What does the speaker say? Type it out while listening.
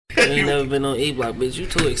ain't never been on E Block, bitch. You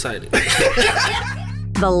too excited.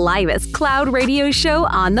 The livest cloud radio show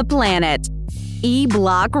on the planet. E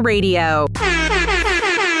Block Radio.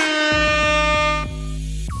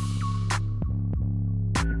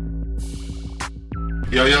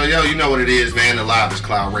 Yo, you know what it is, man. The livest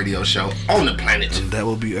cloud radio show on the planet. And that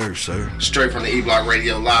will be Earth, sir. Straight from the E Block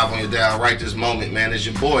Radio, live on your dial right this moment, man. It's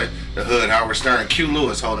your boy, the Hood, Howard Stern. Q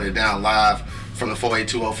Lewis holding it down live from the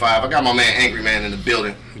 48205. I got my man Angry Man in the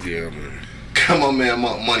building. Yeah, man. Come on, man.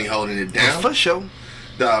 Money holding it down. For sure.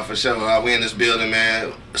 For sure. We in this building,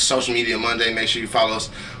 man. Social Media Monday. Make sure you follow us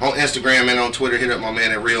on Instagram and on Twitter. Hit up my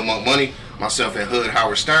man at Real Monk Money. Myself at Hood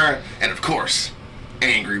Howard Stern. And of course,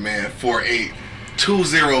 Angry Man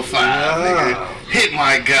 48205. Nigga. Hit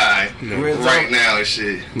my guy right now and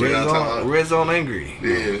shit. Red Zone Angry.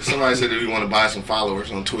 Yeah. Somebody said that we want to buy some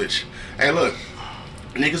followers on Twitch. Hey, look.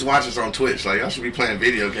 Niggas watch us on Twitch. Like, y'all should be playing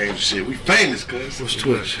video games and shit. We famous, cuz. What's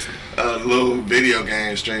Twitch? Little video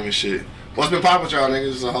game streaming shit. What's been poppin' with y'all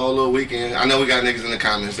niggas? It's a whole little weekend. I know we got niggas in the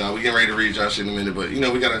comments, dog. We getting ready to read y'all shit in a minute, but, you know,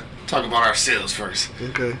 we gotta talk about ourselves first.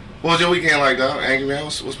 Okay. What was your weekend like, dog? Angry Man,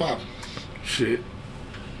 what's poppin'? Shit.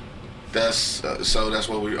 That's, so that's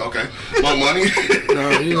what we, okay. More money?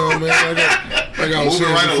 No, you know, man, like I was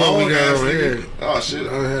saying right before along, we got over here. Oh, shit.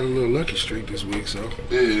 I had a little lucky streak this week, so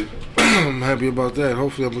Yeah. I'm happy about that.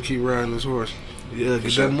 Hopefully I'm gonna keep riding this horse. Yeah,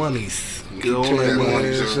 get that monies. Get all Take that that money. money,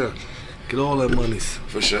 Yeah, sir. sure. Get all that monies.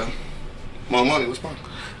 For sure. More money, what's poppin'?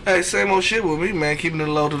 Hey, same old shit with me, man. Keeping it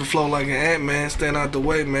low to the flow like an ant, man. Staying out the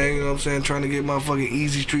way, man. You know what I'm saying? Trying to get my fucking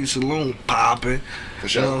Easy Street Saloon popping. For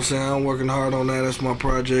sure. You know what I'm saying? I'm working hard on that. That's my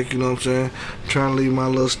project, you know what I'm saying? Trying to leave my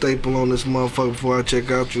little staple on this motherfucker before I check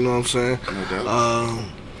out, you know what I'm saying? No doubt.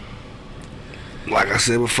 Like I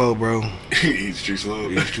said before, bro. Easy Street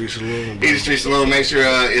Saloon. Easy Street Saloon, bro. Easy Street Saloon. Make sure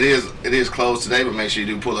it is closed today, but make sure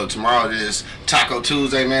you do pull up tomorrow. It is Taco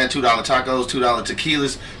Tuesday, man. $2 tacos, $2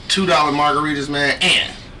 tequilas, $2 margaritas, man,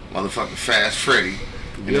 and motherfucking Fast Freddy.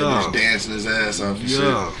 You know, just dancing his ass off and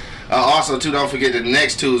shit. Also, too, don't forget that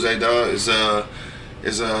next Tuesday, dog, is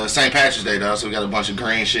St. Patrick's Day, dog. So we got a bunch of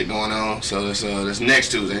green shit going on. So that's next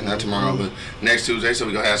Tuesday, not tomorrow, but next Tuesday. So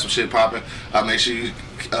we gonna have some shit popping. Make sure you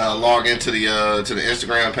log into the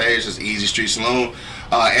Instagram page. It's Easy Street Saloon.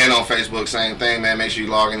 And on Facebook, same thing, man. Make sure you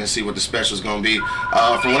log in and see what the special's gonna be.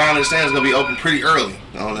 From what I understand, it's gonna be open pretty early.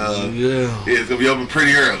 It's gonna be open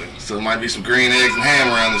pretty early. So there might be some green eggs and ham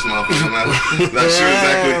around this motherfucker. Not sure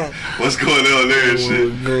exactly what's going on there and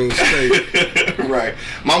shit. Green steak. Right.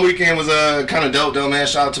 My weekend was kind of dope though, man.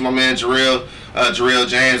 Shout out to my man Jarrell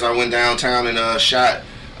James. I went downtown and shot.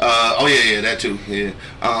 That too. Yeah.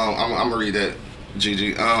 I'm gonna read that.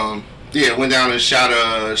 GG. Yeah, went down and shot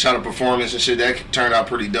a performance and shit. That turned out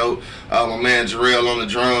pretty dope. My man Jarrell on the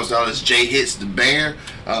drums. That's Jay Hits the band.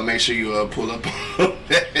 Make sure you pull up on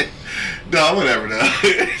that. No, whatever though.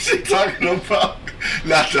 She talking about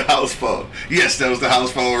not the house phone. Yes, that was the house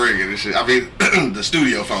phone ringing and shit. I mean, the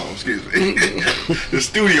studio phone, excuse me. The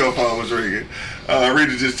studio phone was ringing.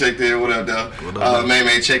 Rita just checked in. What up, though?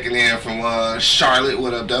 May checking in from Charlotte.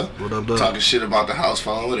 What up, though? What up, though? Talking shit about the house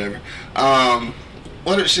phone, whatever.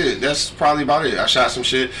 Shit, that's probably about it. I shot some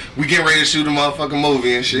shit. We getting ready to shoot a motherfucking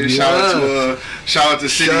movie and shit. Yeah. Shout out to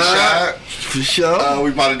City Shot. For sure. We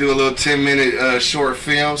about to do a little 10-minute short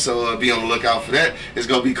film, so be on the lookout for that. It's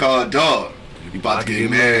gonna be called Dog. You about to get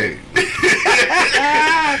married.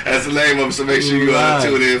 That's the name of it, so make sure you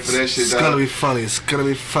tune in for that shit. It's gonna be funny. It's gonna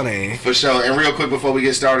be funny. For sure. And real quick before we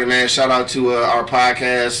get started, man, shout out to our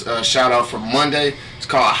podcast. Shout out for Monday. It's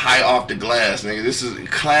called High Off the Glass, nigga. This is a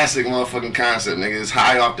classic motherfucking concept, nigga. It's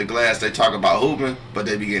high off the glass. They talk about hooping, but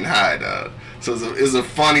they be getting high, dog. So it's a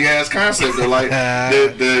funny ass concept. Though. Like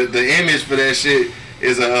the image for that shit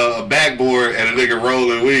is a backboard and a nigga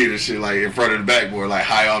rolling weed and shit like in front of the backboard, like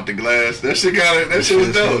high off the glass. That shit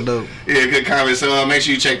was dope. Yeah, good comment. So make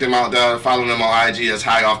sure you check them out, dog. Follow them on IG as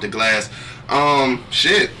High Off the Glass.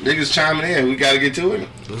 Shit, niggas chiming in. We gotta get to it.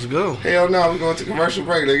 Let's go. Hell no, we going to commercial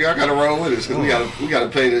break. Nigga, y'all gotta roll with us because we gotta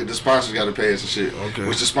pay the sponsors. Gotta pay us and shit. Okay.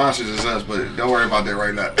 Which the sponsors is us, but don't worry about that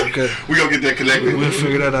right now. Okay. We gonna get that connected. We'll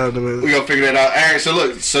figure that out in a minute. We gonna figure that out. All right. So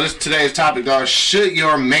look. So this today's topic, dog. Should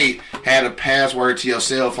your mate had a password to your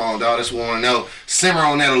cell phone, dog? That's what we want to know. Simmer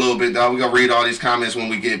on that a little bit, dog. We gonna read all these comments when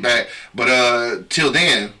we get back. But till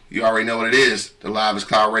then, you already know what it is. The livest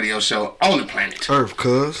cloud radio show on the planet. Earth,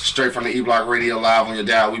 cuz. Straight from the E Block Radio live on your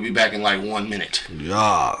dial. We be back in like 1 minute.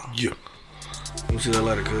 Yeah. Let me see that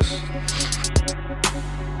letter, cuz.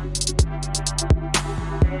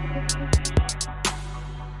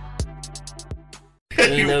 You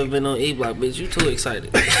ain't never been on E Block, bitch. You too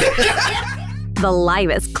excited. The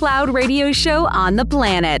livest cloud radio show on the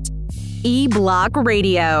planet. E-Block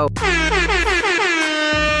Radio.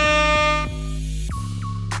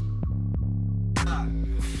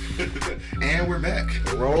 And we're back.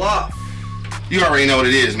 Roll off. You already know what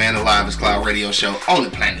it is, man. The Live is Cloud radio show on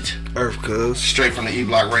the planet. Earth, cuz. Straight from the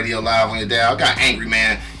E-Block Radio live on your dial. Got Angry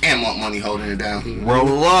Man and Monk Money holding it down.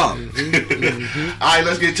 Roll off. Alright,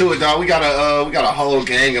 let's get to it, dog. We got a whole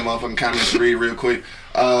gang of motherfucking comments to read real quick.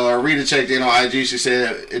 Rita checked in on IG. She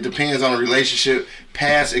said it depends on the relationship.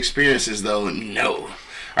 Past experiences, though, no.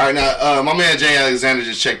 Alright, now my man Jay Alexander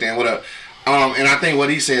just checked in. What up? And I think what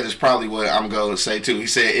he said is probably what I'm going to say too. He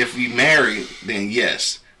said if we married, then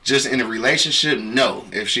yes. Just in a relationship, no.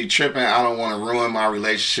 If she tripping, I don't want to ruin my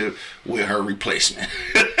relationship with her replacement.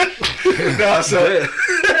 No, so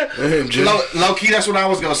low key, that's what I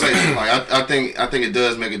was gonna say. Like, I think it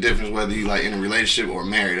does make a difference whether you like in a relationship or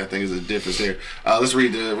married. I think there's a difference there. Let's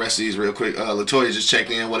read the rest of these real quick. Latoya just checked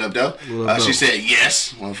in. What up, though? She said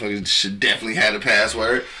yes. Motherfuckers should definitely have the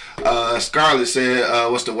password. Scarlett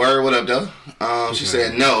said, what's the word? What up, though? She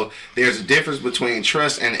said, no, there's a difference between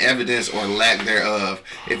trust and evidence or lack thereof.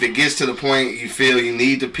 If it gets to the point you feel you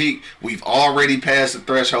need to peak, we've already passed the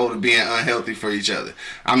threshold of being unhealthy for each other.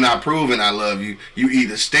 I'm not proving I love you. You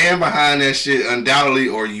either stand behind that shit undoubtedly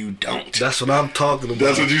or you don't. That's what I'm talking about.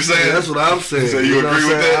 That's what you saying? Yeah, that's what I'm saying. So you agree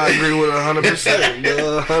with that? I agree with 100%.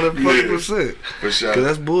 100%. Yeah, for sure. Cause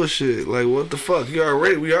that's bullshit. Like, what the fuck? We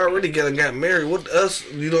already got married. What else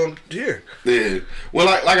you don't hear? Yeah. Well,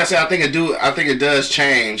 like I said, I think it does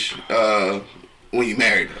change when you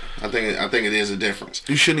married her. I think it is a difference.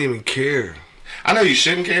 You shouldn't even care. I know you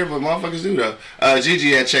shouldn't care, but motherfuckers do though.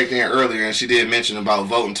 Gigi had checked in earlier, and she did mention about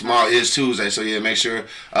voting. Tomorrow is Tuesday, so yeah, make sure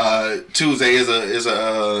Tuesday is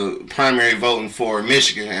a primary voting for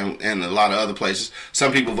Michigan and a lot of other places.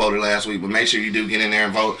 Some people voted last week, but make sure you do get in there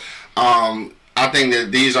and vote. I think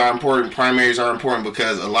that these are important. Primaries are important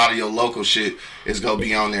because a lot of your local shit is gonna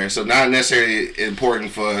be on there. So not necessarily important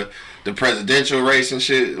for the presidential race and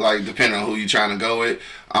shit, like depending on who you trying to go with.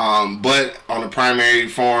 But on the primary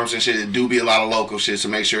forums and shit, it do be a lot of local shit. So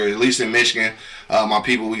make sure, at least in Michigan, my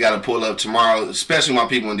people, we got to pull up tomorrow, especially my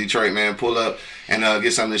people in Detroit, man, pull up and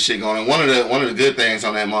get some of this shit going. And one of the good things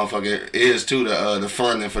on that motherfucker is too the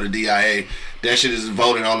funding for the DIA. That shit is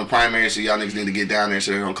voted on the primary, so y'all niggas need to get down there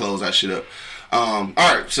so they're gonna close that shit up. All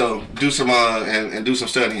right, so do some and do some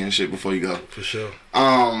studying and shit before you go. For sure.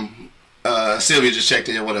 Sylvia just checked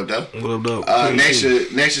in. What up, though? What up, though?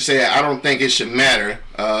 Naisha said, I don't think it should matter.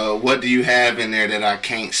 What do you have in there that I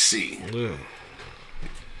can't see? Yeah.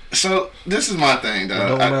 So this is my thing, though. It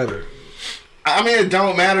don't matter. I mean, it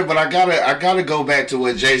don't matter, but I gotta go back to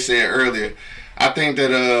what Jay said earlier. I think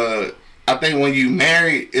that when you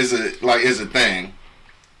marry is a thing.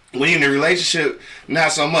 When you're in a relationship,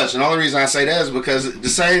 not so much. And the only reason I say that is because the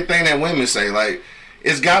same thing that women say, like,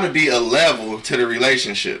 it's got to be a level to the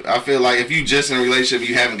relationship. I feel like if you just in a relationship,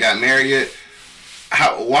 you haven't got married yet,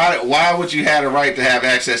 why would you have the right to have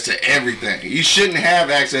access to everything? You shouldn't have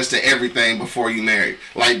access to everything before you marry.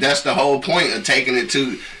 Like, that's the whole point of taking it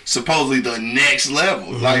to supposedly the next level.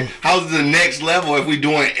 Mm-hmm. Like, how's the next level if we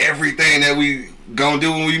doing everything that we gonna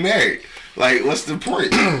do when we married? Like, what's the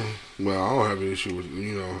point? Well, I don't have an issue with,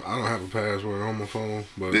 I don't have a password on my phone,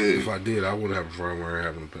 but if I did, I wouldn't have a problem with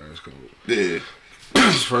having a passcode. Yeah.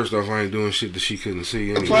 First off, I ain't doing shit that she couldn't see.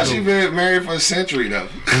 Anyway. Plus, you've been married for a century, though.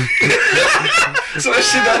 So that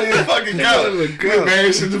shit don't even fucking count. Been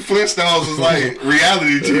married since the Flintstones was like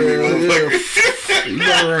reality TV, motherfucker.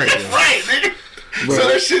 You're right. Right, nigga. But, so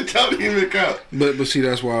that shit don't even count. But see,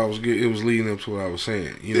 that's why it was leading up to what I was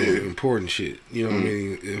saying. Important shit. You know what I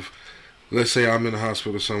mean? If let's say I'm in the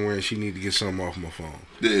hospital somewhere and she need to get something off my phone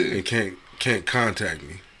and can't contact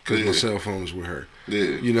me because my cell phone is with her.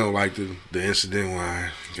 Yeah. Like the incident where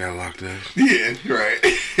I got locked up. Yeah, right.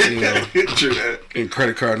 True that. And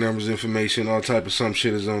credit card numbers, information, all type of some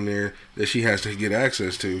shit is on there that she has to get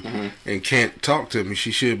access to and can't talk to me.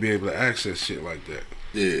 She should be able to access shit like that.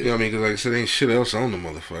 Yeah. You know what I mean? Because like I said, ain't shit else on the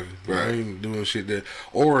motherfucker. Right. I ain't doing shit that.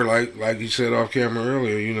 Or like you said off camera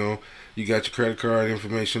earlier, you got your credit card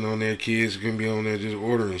information on there. Kids can be on there just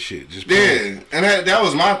ordering shit. And that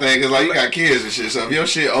was my thing. Because, like, you got kids and shit. So if your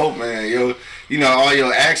shit open, all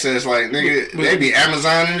your access, like, nigga, they be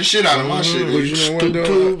Amazoning the shit out of my shit.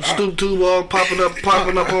 Stoop tube all popping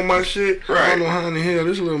up on my shit. Right. I don't know how in the hell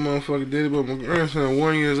this little motherfucker did it, but my grandson,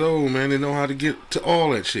 1 year old, man, they know how to get to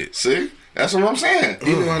all that shit. See? That's what I'm saying.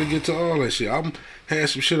 He know how to get to all that shit. I had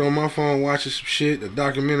some shit on my phone, watching some shit, a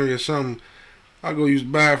documentary or something. I go use the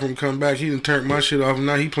bathroom, come back, he done turned my shit off, and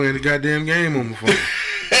now he playing the goddamn game on my phone.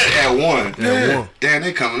 At one. Yeah. Damn,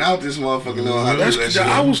 they coming out this motherfucker knowing how to do that shit.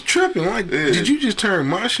 I was tripping. Like, did you just turn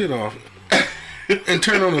my shit off? and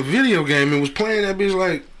turned on a video game and was playing that bitch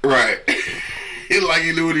like right. Like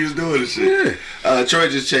he knew what he was doing and shit. Yeah. Troy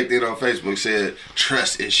just checked in on Facebook, said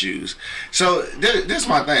trust issues. So this is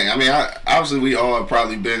my thing. I mean, obviously we all have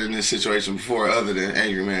probably been in this situation before, other than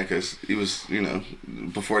Angry Man, because he was, you know,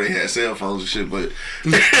 before they had cell phones and shit. But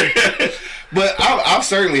but I've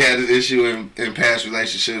certainly had this issue in past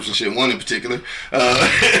relationships and shit. One in particular.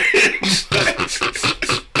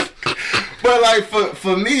 But like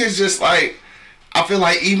for me, it's just like, I feel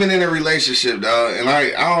like even in a relationship, dog, and I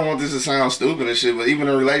don't want this to sound stupid and shit, but even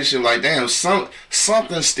in a relationship, like, damn,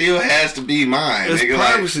 something still has to be mine. It's nigga.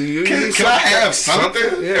 privacy. Like, can I have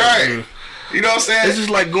something? Yeah. Right. You know what I'm saying? It's just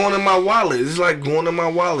like going in my wallet. It's like going in my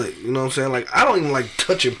wallet. You know what I'm saying? Like, I don't even like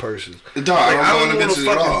touching persons. Dog, like, I don't want want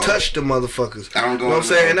to at all. fucking touch the motherfuckers. I don't go. You know what I'm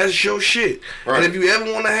saying? And that's your shit. Right. And if you ever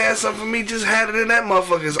want to have something from me, just have it in that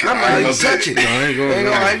motherfuckers. I'm not even touch it. No,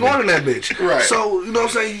 I ain't going in that bitch. Right. So, you know what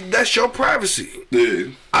I'm saying? That's your privacy. Yeah.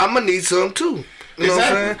 I'm going to need some too. You know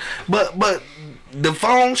what I'm saying? But the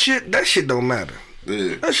phone shit, that shit don't matter.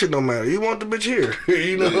 Yeah. That shit don't matter. You want the bitch here.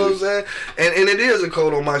 You know what I'm saying? And it is a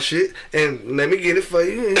code on my shit. And let me get it for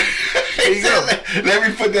you. And here you go. Let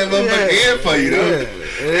me put that motherfucker in for you, though.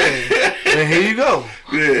 Yeah. And here you go.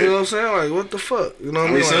 Yeah. You know what I'm saying? Like, what the fuck? You know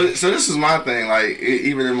what I mean? So this is my thing. Like,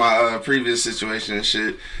 even in my previous situation and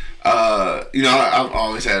shit, you know, I've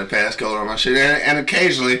always had a passcode on my shit, and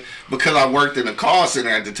occasionally, because I worked in a call center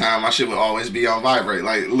at the time, my shit would always be on vibrate.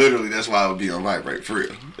 Like, literally, that's why I would be on vibrate, for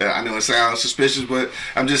real. I know it sounds suspicious, but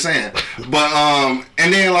I'm just saying. But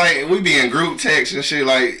and then like we be in group text and shit.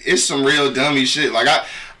 Like, it's some real dummy shit. Like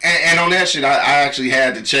and on that shit, I actually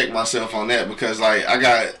had to check myself on that, because like I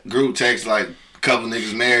got group text like, couple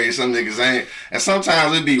niggas married, some niggas ain't, and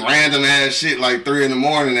sometimes it be random ass shit like 3 in the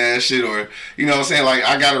morning ass shit, or you know what I'm saying, like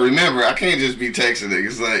I gotta remember I can't just be texting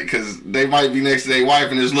niggas, like, cause they might be next to their wife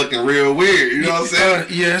and it's looking real weird, you know what I'm saying?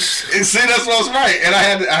 Yes. And see, that's what's right, and I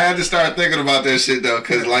had to start thinking about that shit though,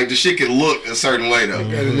 cause like the shit can look a certain way though.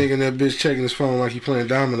 Got a nigga in that bitch checking his phone like he playing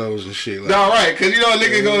dominoes and shit. Like, No, right, cause you know a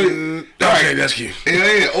nigga go, okay, right, that's cute.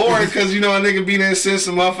 yeah, or cause you know a nigga be there send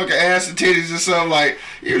some motherfucking ass and titties or something, like,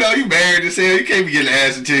 you know, you married as hell, you can't be getting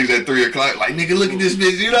ass and titties at 3 o'clock, like, nigga, look at this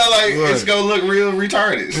bitch, you know, like, right. It's gonna look real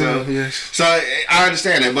retarded. So, yes. So I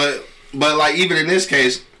understand that, but like, even in this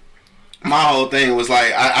case, my whole thing was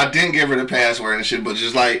like, I didn't give her the password and shit, but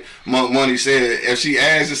just like Money said, if she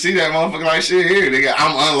asks to see that motherfucker, like, shit, here, nigga,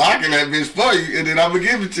 I'm unlocking that bitch for you, and then I'm gonna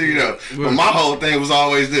give it to you, though. Right. But my whole thing was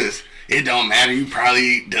always this: it don't matter, you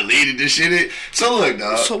probably deleted the shit. So look,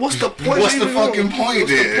 dog. So what's the point? What's the fucking point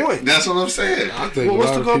there? That's what I'm saying. I think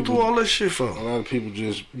what's to go through all this shit for? A lot of people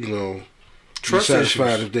just, you know, trust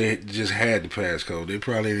satisfied issues. if they just had the passcode. They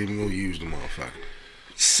probably ain't even gonna use the motherfucker.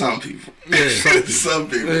 Some people. Yeah, some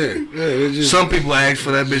people. Yeah, just, some people ask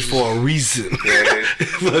for that bitch for a reason. Yeah.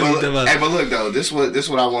 but look though, this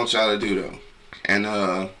what I want y'all to do though,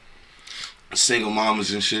 and single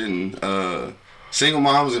mamas and shit, and single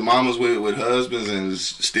mamas and mamas with husbands and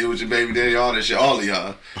still with your baby daddy, all that shit, all of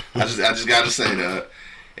y'all. I just gotta say that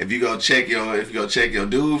if you go check your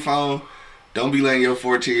dude phone, don't be letting your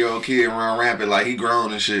 14-year-old kid run rampant like he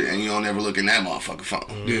grown and shit, and you don't ever look in that motherfucking phone.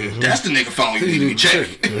 Mm-hmm. That's the nigga phone you need to be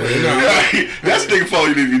checking. That's the nigga phone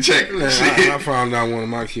you need to be checking. I found out one of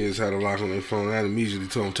my kids had a lock on their phone. I immediately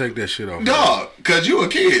told him, take that shit off. Dog, cause you a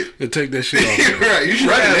kid. Yeah, take that shit off. Right, you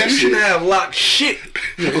should have locked shit.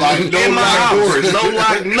 Like no in my lock house. doors. No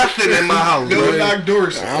lock nothing in my house. No lock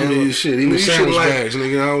doors. I mean, shit. Even sandwich bags,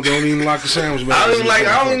 nigga. Don't even lock the sandwich bags.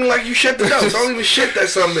 I don't even like you shut the door. Don't even shut that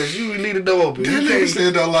something. You leave the door open. That nigga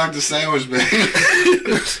said don't lock the sandwich bag.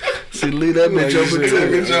 See, leave that bitch open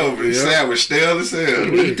too. Sandwich stale as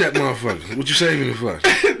hell. Eat that motherfucker. What you saving it for?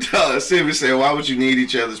 Sylvia said, why would you need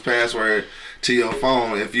each other's password to your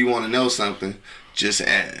phone if you want to know something? Just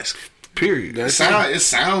ask. Period. It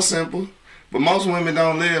sounds simple, but most women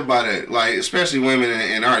don't live by that. Like, especially women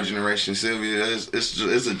in our generation, Sylvia,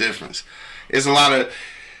 it's a difference. It's a lot of,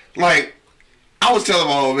 like, I was telling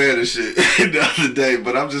my old man this shit the other day,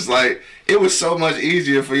 but I'm just like, it was so much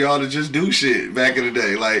easier for y'all to just do shit back in the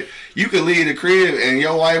day. Like, you could leave the crib and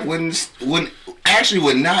your wife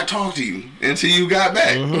would not talk to you until you got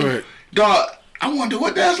back. Right. Dog, I wonder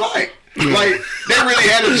what that's like. Like, they really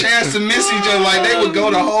had a chance to miss each other. Like, they would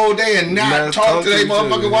go the whole day and not talk to their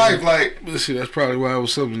motherfucking wife. Like, see, that's probably why it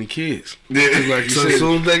was so many kids. Yeah. Like you so said, as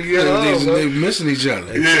soon as they get they missing each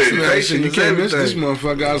other. Yeah. You can't miss this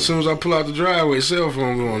motherfucker. As soon as I pull out the driveway, cell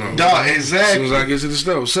phone going on. Dog, exactly. As soon as I get to the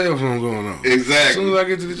store, cell phone going on. Exactly. As soon as I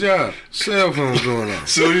get to the job, cell phone going on.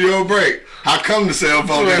 As soon as you on break, how come the cell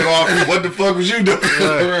phone didn't go off? What the fuck was you doing?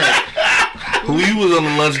 Right. Who you was on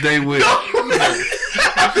the lunch date with?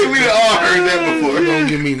 How I think we done all heard that before. You don't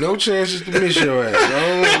give me no chances to miss your ass.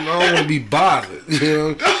 I don't want to be bothered.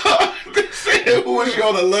 You know? Who was you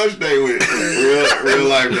on a lunch date with? Real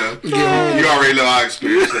life though. You already know I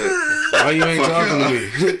experienced that. Why you ain't talking to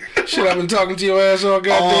me? Shit, I've been talking to your ass all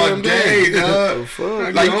goddamn day, dog.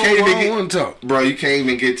 Like you can't even get one talk, bro. You can't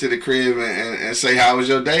even get to the crib and say how was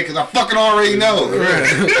your day because I fucking already know.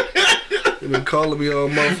 Right. You been calling me all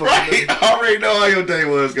motherfucker. Right, I already know how your day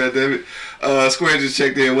was. Goddammit. Square just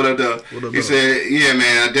checked in. What up, dog? He said, "Yeah,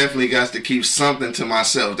 man, I definitely got to keep something to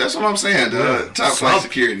myself." That's what I'm saying, dog. Yeah, top flight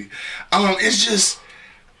security. It's just,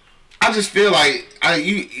 I just feel like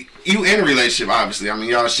you in a relationship, obviously. I mean,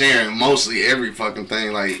 y'all sharing mostly every fucking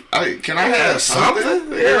thing. Like, can I have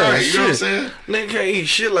something? Yeah, right, you know what I'm saying? Nigga can't eat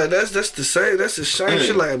shit like that. That's the same. That's the same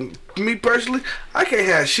shit. Like me personally, I can't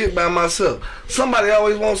have shit by myself. Somebody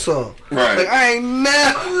always wants some. Right. Like I ain't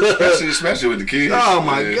never. Especially with the kids. Oh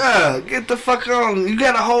my god, get the fuck on! You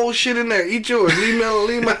got a whole shit in there. Eat yours.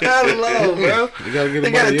 Leave my house alone, bro. You gotta get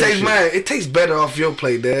they gotta taste mine. It tastes better off your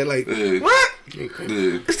plate, Dad. Like what?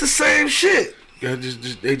 It's the same shit.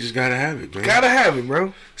 They just gotta have it, man. Gotta have it,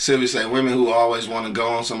 bro. Sylvia say women who always want to go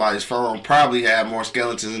on somebody's phone probably have more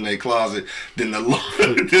skeletons in their closet than the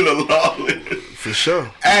lawless. For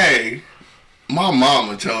sure. Hey, my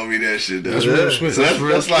mama told me that shit though. That's real shit. So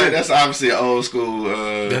that's obviously an old school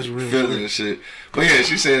feeling and shit. But yeah,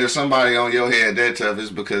 she said if somebody on your head that tough, it's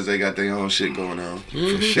because they got their own shit going on.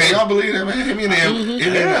 Can y'all believe that, man? Hit me in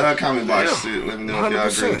the comment box. Yeah. Let me know if y'all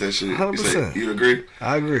agree with that shit. 100%. You agree?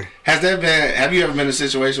 I agree. Have you ever been in a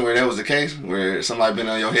situation where that was the case? Where somebody been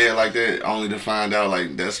on your head like that only to find out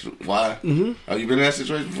like that's why? Mm-hmm. Have you been in that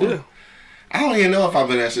situation before? Yeah. I don't even know if I've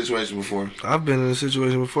been in that situation before. I've been in a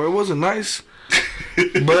situation before. It wasn't nice.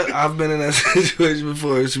 But I've been in that situation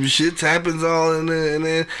before. Some shit happens all and then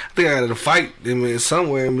I think I had to fight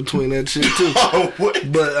somewhere in between that shit too.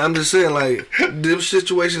 But I'm just saying, like, them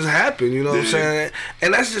situations happen, you know what I'm saying?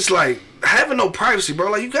 And that's just like having no privacy, bro.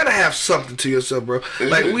 Like, you gotta have something to yourself, bro.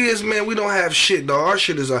 Like, we as men, we don't have shit, dog. Our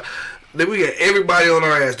shit is then we got everybody on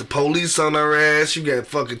our ass. The police on our ass. You got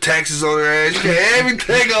fucking taxes on our ass. You got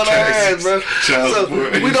everything on our ass, bro. So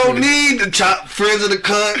we don't need the friends of the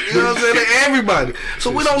cunt. You know what I'm saying? Everybody.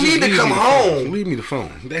 So we don't need to come home. Leave me the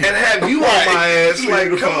phone. And have you on my ass. Like,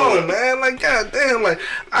 come on, man. Like, goddamn. Like,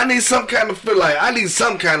 I need some kind of feel. Like, I need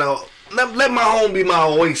some kind of. Let my home be my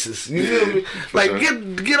oasis. You feel me? Like,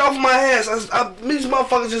 get off my ass. These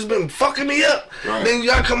motherfuckers just been fucking me up. Right. Then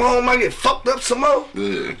y'all come home, I get fucked up some more.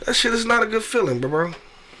 Yeah. That shit is not a good feeling, bro.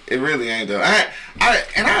 It really ain't, though.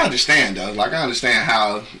 I understand, though. Like, I understand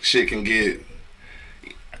how shit can get.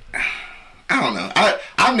 I don't know.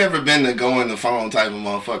 I've never been the go in the phone type of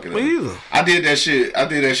motherfucker. Me either. I did that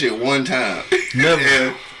shit one time.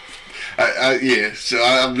 Never. So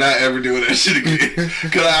I'm not ever doing that shit again.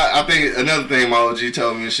 Cause I think another thing my OG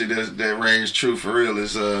told me and shit that rings true for real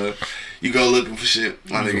is you go looking for shit,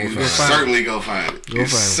 my nigga. You certainly go find it.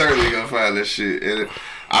 Certainly go find that shit. And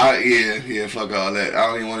fuck all that. I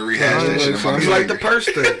don't even want to rehash that shit. It's like the purse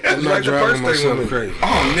thing. It's like the purse thing with me. Crazy.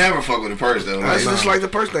 I'll never fuck with the purse though. It's just like the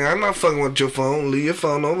purse thing. I'm not fucking with your phone. Leave your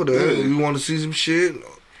phone over there. You want to see some shit,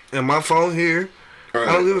 and my phone here. Right.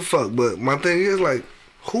 I don't give a fuck. But my thing is like,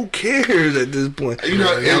 who cares at this point? You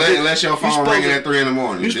know, unless your phone ringing at 3 in the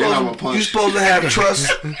morning, you're supposed to have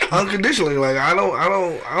trust unconditionally. Like I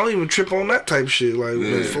don't even trip on that type of shit.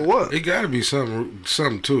 Like for what? It got to be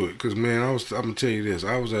something to it. Cause man, I'm gonna tell you this.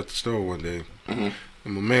 I was at the store one day, and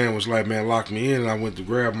my man was like, "Man, lock me in." And I went to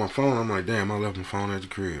grab my phone. I'm like, "Damn, I left my phone at the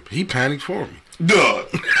crib." He panicked for me. Duh.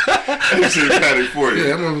 He said panic for you.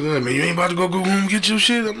 Yeah, I'm like, man, you ain't about to go home and get your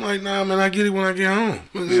shit. I'm like, nah, man, I get it when I get home.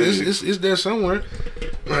 It's there somewhere.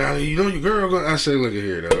 Like, you know your girl. I say, look at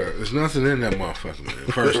here, though. There's nothing in that motherfucker, man.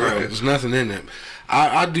 First of all, there's nothing in that.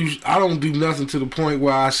 I don't do nothing to the point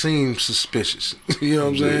where I seem suspicious. You know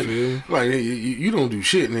what I'm saying? Yeah. Like you don't do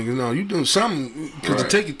shit, nigga. No, you doing something because it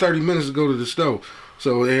take you 30 minutes to go to the store.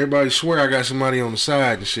 So everybody swear I got somebody on the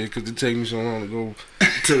side and shit because it take me so long to go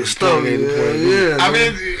to the store. Yeah. I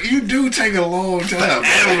mean, you do take a long time.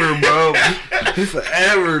 Forever, bro.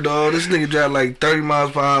 Forever, dog. This nigga drive like 30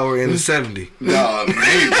 miles per hour in the 70. No,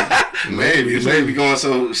 maybe going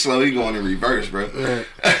so slow he going in reverse, bro. Right.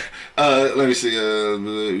 Let me see.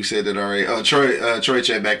 We said that already. Troy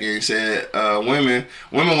checked back in and said, women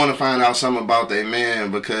want to find out something about their man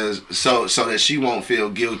because so that she won't feel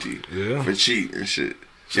guilty for cheating and shit.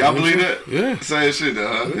 Y'all believe that? Yeah. Same shit though,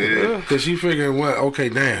 huh? Yeah. Cause she figuring, okay,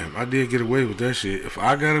 damn, I did get away with that shit. If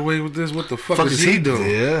I got away with this, what the fuck is he doing?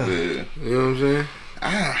 Yeah. You know what I'm saying?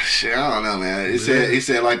 Shit, I don't know, man. He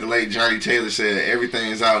said like the late Johnny Taylor said,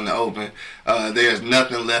 everything's out in the open. There's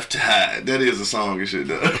nothing left to hide. That is a song and shit,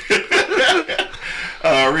 though.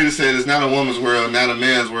 Rita said, it's not a woman's world, not a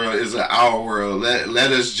man's world, it's our world.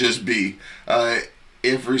 Let us just be.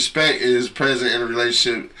 If respect is present in a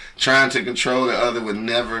relationship, trying to control the other would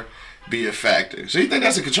never be a factor. So you think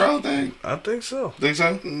that's a control thing? I think so. Think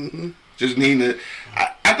so? Mm-hmm. Just needing to.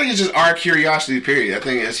 I think it's just our curiosity, period. I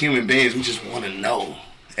think as human beings, we just want to know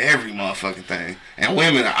every motherfucking thing. And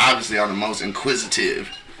women obviously are the most inquisitive.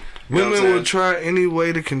 Women will try any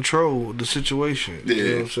way to control the situation. Yeah. You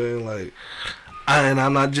know what I'm saying? Like, and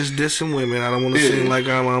I'm not just dissing women. I don't want to seem like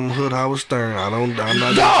I'm Hood Howard Stern. I'm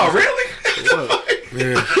not. No, really?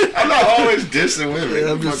 Yeah. I'm not always dissing women.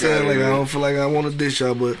 Yeah, I'm just saying, like, I don't feel like I want to diss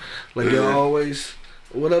y'all, but like y'all always.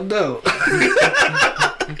 What up, though?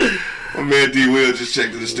 My man D Will just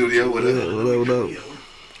checked in the studio. What up?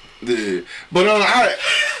 Yeah. But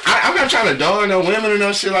I'm not trying to dog no women or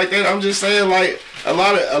no shit like that. I'm just saying, like, a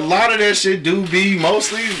lot of that shit do be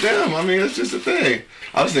mostly them. I mean, it's just a thing.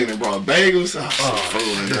 I was thinking they brought bagels.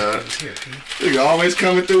 Fooling, dog. Nigga always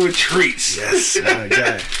coming through with treats. Yes, my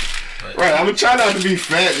guy. Right, I'm gonna try not to be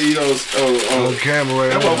fat, you know. On camera, right?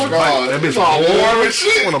 That motherfucker, that bitch all warm and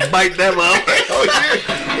shit. I wanna bite that motherfucker. Oh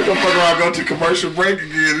yeah, we're gonna fuck around, go to commercial break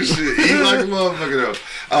again and shit. Eat like a motherfucker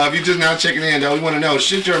though. If you just now checking in, though, we want to know: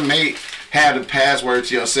 should your mate have the password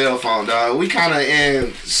to your cell phone, dog? We kind of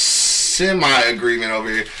in semi-agreement over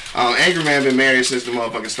here. Angry Man been married since the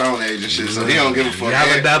motherfucking Stone Age and shit, so he don't give a fuck.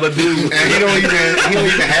 Yabba dabba doo. And he don't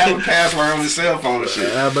even have a password on his cell phone and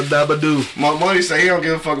shit. Yabba dabba doo. My money say he don't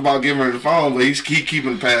give a fuck about giving her the phone, but he's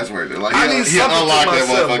keeping the password. Like I need he'll something unlock to that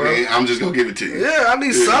myself, motherfucker. bro. I'm just gonna give it to you. Yeah, I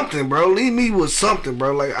need something, bro. Leave me with something,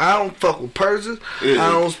 bro. Like, I don't fuck with purses. Yeah.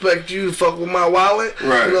 I don't expect you to fuck with my wallet.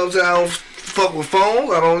 Right. You know what I'm saying? I don't fuck with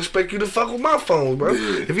phones. I don't expect you to fuck with my phone, bro.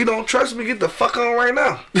 Yeah. If you don't trust me, get the fuck on right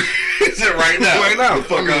now. Is it right now? Right now. The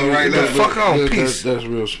fuck on right now. The fuck on, peace. That's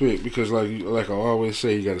real sweet because like I always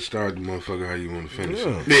say, you got to start the motherfucker how you want to finish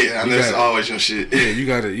it. Yeah, and that's always your shit. Yeah, you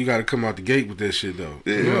gotta come out the gate with that shit though.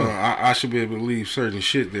 Yeah. You know, I should be able to leave certain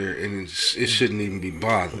shit there and it shouldn't even be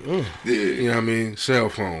bothered. Yeah. You know what I mean? Cell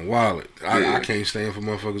phone, wallet. Yeah. I can't stand for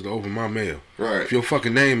motherfuckers to open my mail. Right. If your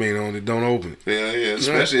fucking name ain't on it, don't open it. Yeah.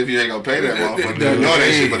 Especially if you ain't gonna pay that motherfucker. That- You know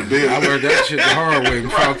that shit but a bill. I learned that shit the hard way.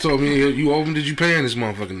 Before told me, you opened it, you paying this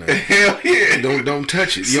motherfucking name. Hell yeah. Don't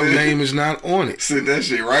touch it. Your name is not on it. Sit that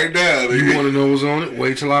shit right down. You want to know what's on it?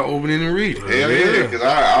 Wait till I open it and read it. Hell yeah, because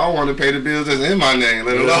I don't want to pay the bills that's in my name,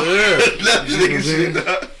 let alone that nigga shit,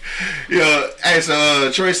 dog. Yeah, hey,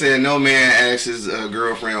 so Troy said no man asks his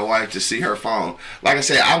girlfriend or wife to see her phone. Like I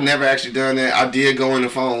said, I've never actually done that. I did go in the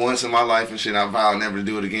phone once in my life and shit. I vowed never to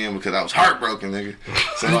do it again because I was heartbroken, nigga.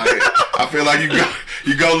 So like, I feel like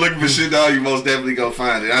you go looking for shit, dog. You most definitely go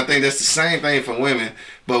find it. I think that's the same thing for women,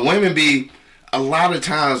 but women be a lot of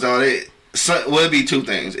times, dog. It'd be two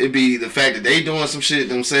things. It'd be the fact that they doing some shit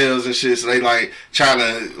themselves and shit, so they like trying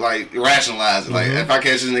to like rationalize it. Like if I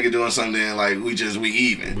catch this nigga doing something, then like we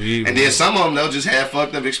even. And then some of them they'll just have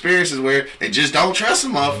fucked up experiences where they just don't trust a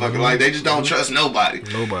motherfucker. Like they just don't trust nobody.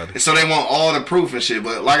 And so they want all the proof and shit.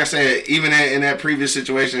 But like I said, even in that previous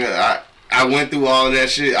situation, I went through all of that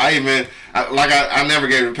shit. I never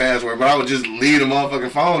gave her a password, but I would just leave the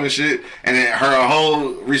motherfucking phone and shit, and then her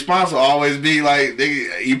whole response will always be like,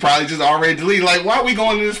 you probably just already deleted. Like, why are we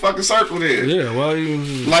going in this fucking circle there? Yeah, why you...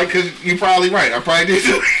 Like, cause you probably right. I probably did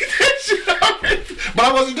delete that shit already. But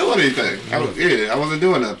I wasn't doing anything. I wasn't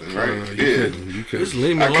doing nothing, right? You couldn't. Just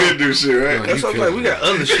leave me I alone. couldn't do shit, right? That's what I'm like, we got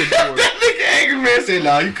other shit to worry. That nigga Angry Man said,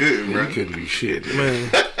 no, you couldn't, bro. You couldn't do shit, Man,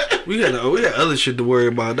 we got other shit to worry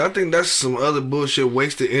about. I think that's some other bullshit,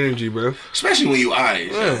 wasted energy, bro. Especially when you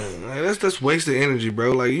eyes. Man, like, that's wasted energy,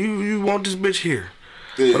 bro. Like you want this bitch here,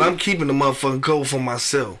 Yeah. but I'm keeping the motherfucking code for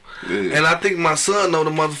myself. Yeah. And I think my son know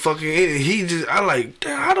the motherfucking. I like,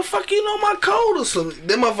 damn, how the fuck you know my code or something?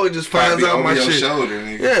 That motherfucker just finds out my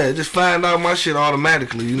shit. Yeah, just find out my shit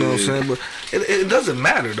automatically. You know what I'm saying? But it doesn't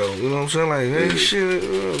matter though. You know what I'm saying? Like, hey, shit,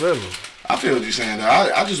 whatever. I feel what you're saying though.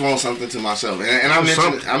 I just want something to myself. And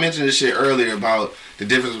I mentioned this shit earlier about the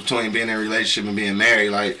difference between being in a relationship and being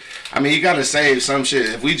married. Like, I mean, you gotta save some shit.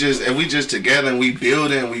 If we just together and we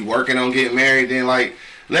building and we working on getting married, then like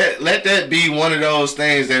let that be one of those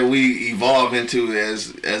things that we evolve into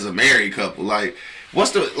as a married couple. Like,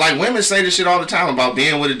 women say this shit all the time about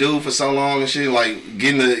being with a dude for so long and shit, like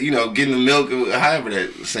getting the milk, however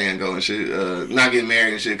that saying go and shit, not getting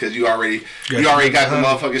married and shit, because you already got the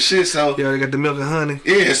motherfucking shit. So you already got the milk and honey.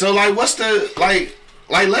 Yeah. So like, what's the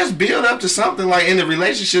like let's build up to something. Like in the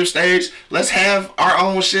relationship stage, let's have our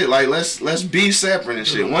own shit. Like let's be separate and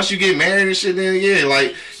shit. Once you get married and shit, then yeah,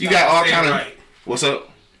 like you got all kind of. Right. What's up?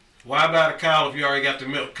 Why buy the cow if you already got the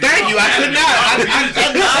milk? Thank you. I could not.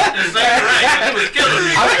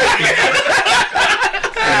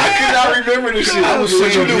 I could not remember the shit.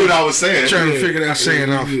 You knew what I was saying. Trying to figure that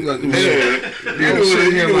saying off. You knew what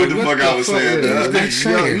the fuck I was saying.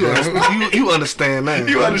 You understand that.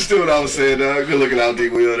 You understood what I was saying, dog. Good looking out,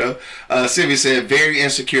 D-Wheel, though. Sylvia said, very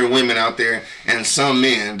insecure women out there and some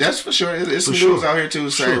men. That's for sure. It's some dudes out here, too,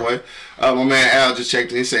 the same way. My man Al just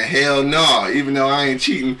checked in. He said, hell no, even though I ain't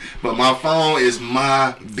cheating, but my phone is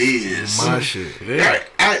my biz. My shit. Yeah.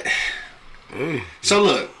 So,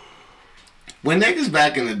 look. When niggas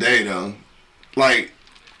back in the day, though, like,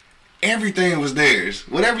 everything was theirs.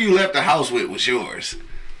 Whatever you left the house with was yours.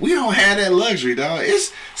 We don't have that luxury, dog.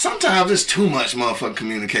 Sometimes it's too much motherfucking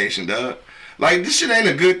communication, dog. Like, this shit ain't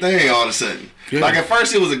a good thing all of a sudden. Yeah. Like, at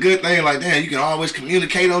first it was a good thing. Like, damn, you can always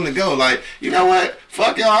communicate on the go. Like, you know what?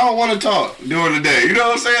 Fuck y'all, I don't want to talk during the day. You know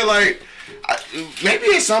what I'm saying? Like,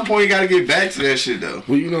 maybe at some point you got to get back to that shit, though.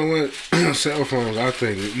 Well, you know what? Cell phones, I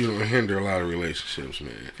think, hinder a lot of relationships,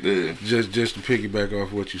 man. Yeah. Just to piggyback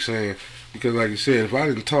off what you're saying. Because like you said, if I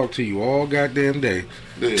didn't talk to you all goddamn day,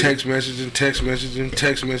 text messaging, FaceTime,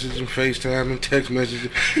 text messaging,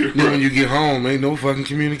 then when you get home, ain't no fucking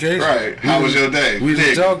communication. Right. How was your day? We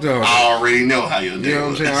didn't talk to I already know how your day was. You know what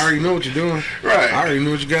I'm saying? I already know what you're doing. Right. I already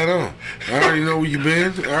know what you got on. I already know where you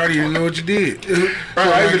been. I already know what you did. Right.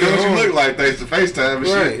 I even know what you look like thanks to FaceTime and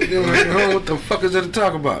shit. Right. You know, what the fuck is there to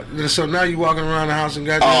talk about? So now you walking around the house and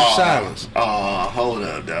goddamn silence. Oh, hold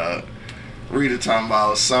up, dog. Rita talking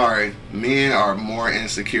about, sorry, men are more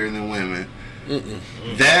insecure than women.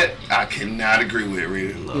 That I cannot agree with,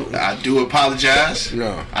 Rita. No. I do apologize.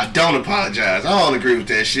 No. I don't apologize. I don't agree with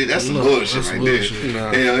that shit. That's some bullshit right there.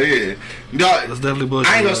 No. Hell yeah. No, that's definitely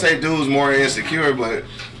bullshit. I ain't gonna say dudes more insecure, but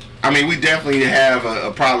I mean, we definitely have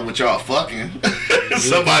a problem with y'all fucking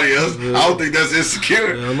somebody else. Yeah. I don't think that's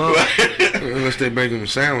insecure. Unless they make them a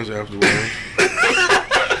sandwich afterwards.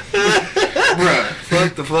 Bruh.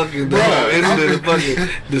 Fuck the fucking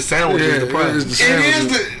the sandwich is the problem. It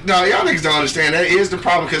is no, y'all niggas don't understand. That is the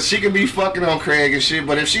problem, because she can be fucking on Craig and shit,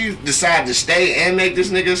 but if she decide to stay and make this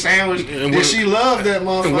nigga a sandwich, then she love that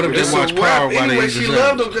motherfucker. What if they watch Power? Anyway, she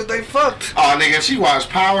loved them because they fucked. Oh, nigga, if she watch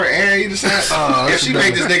Power and eat the sandwich, if she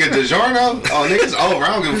make this nigga DiGiorno, oh, nigga's over.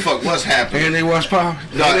 I don't give a fuck what's happening. And they watch Power?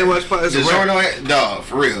 Dog, they watch Power. DiGiorno, dog,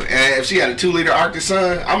 for real. And if she had a 2-liter Arctic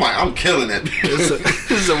Sun, I'm killing that bitch.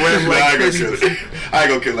 This is a red flag. I ain't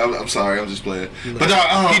gonna kill him. I'm sorry. I'm just playing. No. But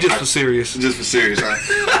he just for serious. Just for serious, right?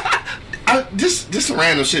 This some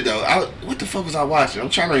random shit though. What the fuck was I watching? I'm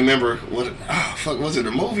trying to remember what. Oh fuck, was it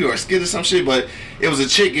a movie or a skit or some shit? But it was a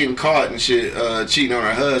chick getting caught and shit, cheating on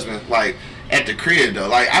her husband, like at the crib though.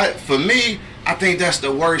 Like for me, I think that's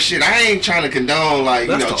the worst shit. I ain't trying to condone like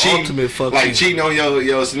that's cheating on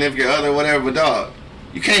your significant other or whatever, but dog.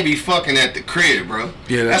 You can't be fucking at the crib, bro.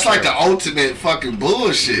 Yeah, that's like the ultimate fucking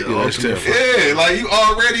bullshit. Yeah, like you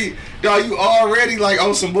already like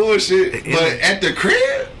on some bullshit, but at the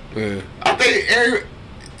crib, I think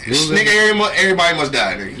everybody must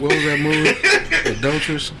die, nigga. What was that movie?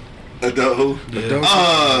 Adulteress. Adult who?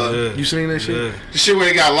 You seen that shit? Yeah. The shit where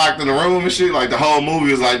they got locked in the room and shit. Like the whole movie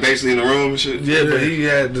was like basically in the room and shit. Yeah, but he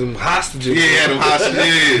had them hostages. Yeah, he had them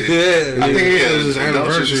hostages. Yeah. I think it was his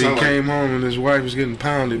anniversary. He came home and his wife was getting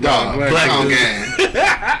pounded by a black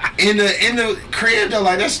gang. in the crib though,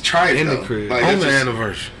 like that's trite. In the crib. Like, on the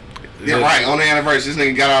anniversary. Yeah, right. On the anniversary, this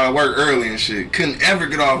nigga got out of work early and shit. Couldn't ever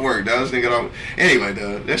get off work, dog. This nigga got off. Anyway,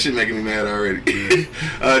 dog, that shit making me mad already.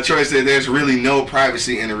 Troy said there's really no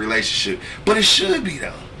privacy in a relationship, but it should be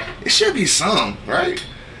though. It should be some, right?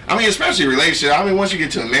 I mean, especially a relationship. I mean, once you get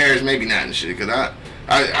to a marriage, maybe not and shit. Cause I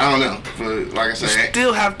don't know. For like I said, you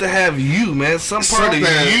still have to have you, man. Some part of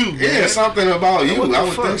you. Yeah, something about you. I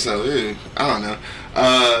would think so. Yeah, I don't know.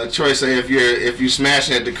 Troy say if you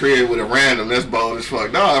smashing at the crib with a random, that's bold as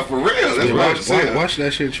fuck. Nah, for real. That's what I'm saying. Watch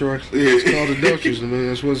that shit, Troy. Yeah. It's called Adulteress, man.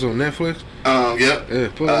 That's what's on Netflix. Yep. Yeah,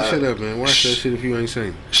 pull that shit up, man. Watch that shit if you ain't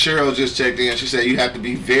seen. Cheryl just checked in. She said you have to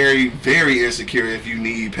be very, very insecure if you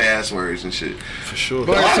need passwords and shit. For sure.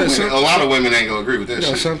 But a lot of women ain't gonna agree with that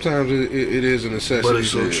shit. Sometimes it is a necessity. But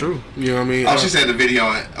it's so true. You know what I mean? Oh, she said the video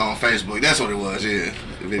on Facebook. That's what it was. Yeah.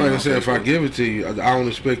 Like I said, if I give it to you, I don't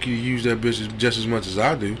expect you to use that bitch just as much as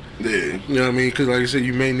I do. Yeah. You know what I mean? Because like I said,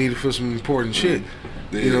 you may need it for some important shit.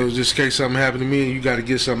 Yeah. You know, just in case something happened to me and you got to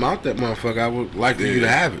get something out that motherfucker, I would like for you to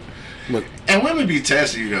have it. But and women be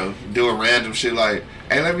testing you though, doing random shit like,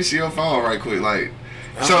 "Hey, let me see your phone right quick." Like,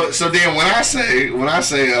 so then when I say,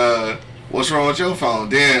 what's wrong with your phone?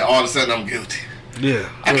 Then all of a sudden I'm guilty. Yeah.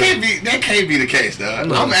 That can't be the case, dog.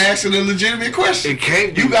 No. I'm asking a legitimate question. It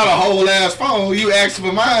can't be. You got a whole ass phone. You ask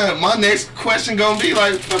for mine. My next question gonna be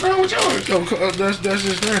like, what's wrong with yours? That's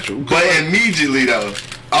just natural. But immediately though,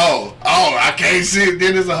 I can't see it.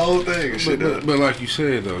 Then there's a whole thing. But like you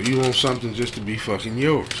said though, you want something just to be fucking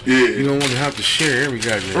yours. Yeah. You don't want to have to share every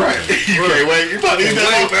goddamn right. thing. You can't wait. You about to eat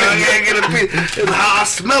that bro. You can't get a piece. It's how I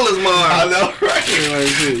smell is mine. I know, right?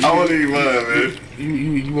 Like, I want to eat mine, man.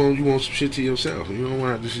 You want some shit to yourself. You don't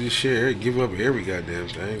want to just share it, give up every goddamn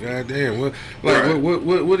thing. Goddamn. What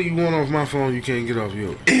do you want off my phone you can't get off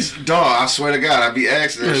yours? It's dog. I swear to God, I be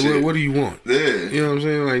asking that shit. What do you want? Yeah. You know what I'm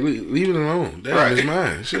saying? Like leave it alone. That is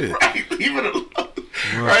mine. Shit. Right. Leave it alone.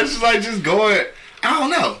 Right. It's like just going. I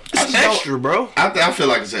don't know. It's extra, bro. I feel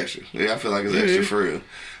like it's extra. Yeah, I feel like it's extra for real.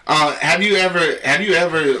 Have you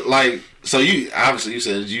ever like? So you obviously you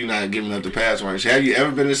said you not giving up the password. Have you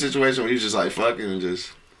ever been in a situation where you just like fucking and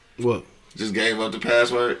just just gave up the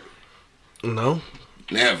password? No,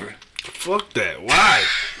 never. Fuck that. Why?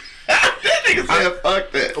 That nigga said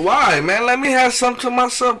fuck that. Why, man? Let me have something to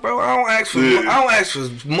myself, bro. I don't ask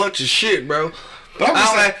for much of shit, bro.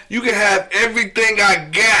 You can have everything I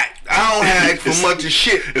got. I don't ask for much of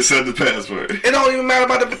shit. Except the password. It don't even matter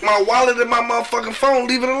about my wallet and my motherfucking phone.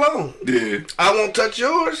 Leave it alone. Yeah. I won't touch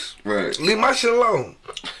yours. Right. Leave my shit alone.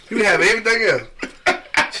 You can have everything else.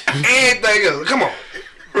 Anything else. Come on.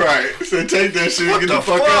 Right. So take that shit and get the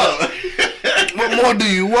fuck out. What more do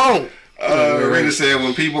you want? Rita said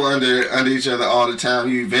when people under each other all the time,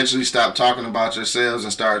 you eventually stop talking about yourselves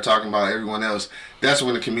and start talking about everyone else. That's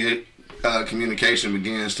when the communication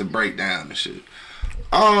begins to break down and shit.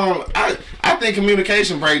 I think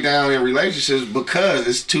communication break down in relationships because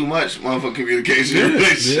it's too much motherfucking communication in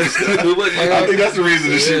relationships. I think that's the reason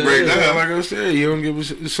this shit break down. Like I said, you don't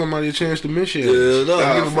give somebody a chance to miss you. Yeah,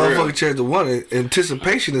 no, give a motherfucking chance to want it.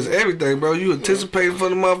 Anticipation is everything, bro. You anticipating for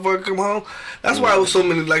the motherfucker come home. That's why it was so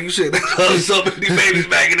many, like you said, so many babies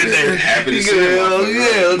back in the day. Happy to see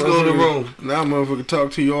let's go to the room. Now motherfucker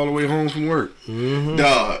talk to you all the way home from work. Mm-hmm.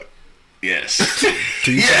 Dog. Yes.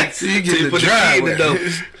 Yes. You get the driveway.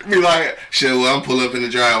 Be like, shit, well, I'm pull up in the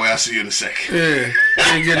driveway. I'll see you in a second. Yeah.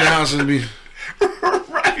 You get in the house and be...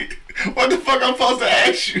 Right. What the fuck I'm supposed to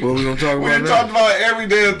ask you? What we gonna talk about now? We talked about every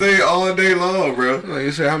damn thing all day long, bro. Like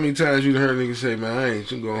you said, how many times you heard niggas say, man, I ain't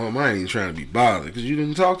going home. I ain't even trying to be bothered. Because you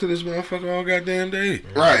didn't talk to this motherfucker all goddamn day.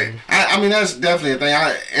 Right. I mean, that's definitely a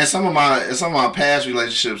thing. In some of my past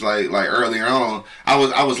relationships, like earlier on, I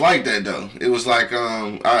was like that, though. It was like,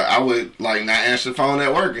 I would, like, not answer the phone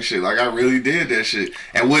at work and shit. Like, I really did that shit.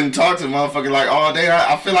 And wouldn't talk to the motherfucker, like, all day.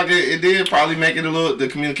 I feel like it did probably make it the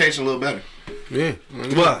communication a little better. Yeah.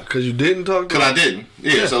 Why? Because you didn't talk to him? Because I didn't.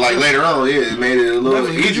 Yeah, so like later on, it made it a little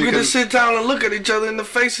easier. You could just sit down and look at each other in the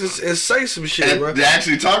face and say some shit, bro.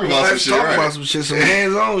 Actually talk about some shit, talk about some shit, some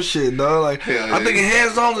hands-on shit, dog. Like, I think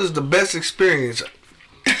hands-on is the best experience.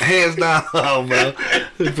 Hands down, bro.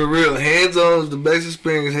 For real. Hands on is the best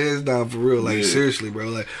experience, hands down, for real. Like, seriously, bro.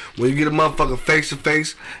 Like, when you get a motherfucker face to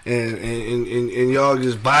face and y'all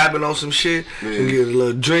just vibing on some shit and get a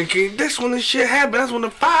little drinking, that's when the shit happen. That's when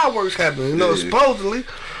the fireworks happen, you know, supposedly.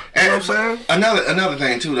 You know what I'm saying? Another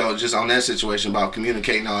thing too, though, just on that situation about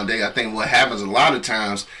communicating all day, I think what happens a lot of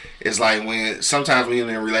times is like sometimes when you're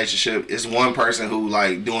in a relationship, it's one person who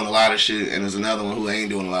like doing a lot of shit and there's another one who ain't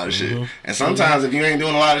doing a lot of shit. And sometimes if you ain't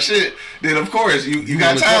doing a lot of shit, then of course you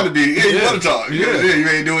got time to be. You want to talk. You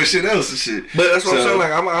ain't doing shit else and shit. But that's what I'm saying.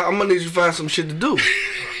 Like I'm gonna need you to find some shit to do.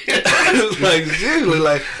 Like seriously,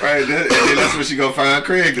 like right. And then that's what you gonna find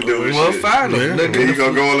Craig to do. Well, find him. Then you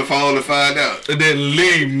gonna go on the phone and find out. And then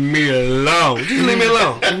leave me alone. Just leave me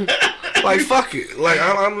alone. Like fuck it. Like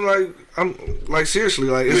I'm like seriously.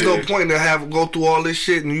 Like it's no point to go through all this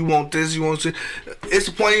shit and you want this, you want this. It's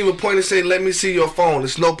the point to say let me see your phone.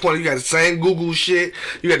 It's no point. You got the same Google shit.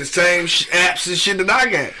 You got the same apps and shit that I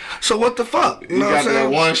got. So what the fuck? You know got what I'm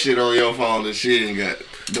saying? that one shit on your phone that she ain't got.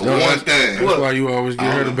 One thing. That's why you always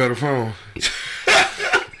get her the better phone.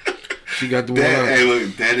 She got the one. Hey,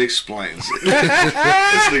 look, that explains it. This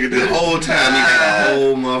nigga, the whole time, he got a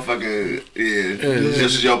whole motherfucking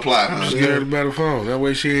just your plot, huh? Just get her the better phone. That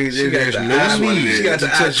way she ain't. She got the i20. She got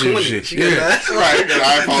that's right. He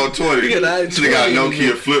got an iPhone 20. She got a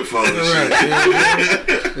Nokia flip phone.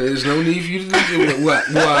 Right. There's no need for you to do what?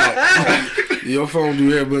 Why? Your phone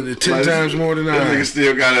do that, but 10 times more than I. That nigga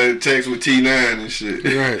still got a text with T9 and shit.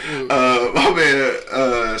 Right. My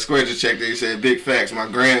man, Square just checked it. He said, "Big facts. My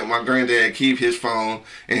granddad keep his phone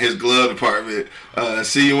in his glove department.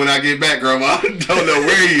 See you when I get back, Grandma. I don't know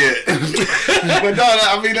where he at." But no,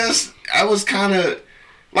 I mean I was kind of.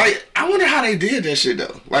 Like, I wonder how they did that shit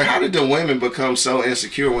though. Like, how did the women become so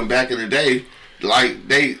insecure when back in the day, like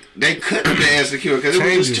they couldn't have been insecure because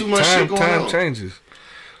it was just too much shit going on. Time changes.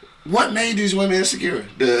 What made these women insecure?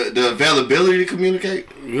 The availability to communicate?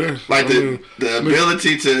 Yeah. Like the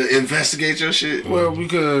ability to investigate your shit? Well,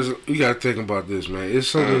 because you got to think about this, man. It's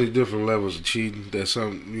so many different levels of cheating that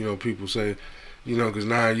some, people say, because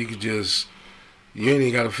now you could just, you ain't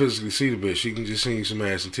even got to physically see the bitch. She can just send you some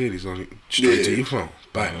ass and titties straight to your phone.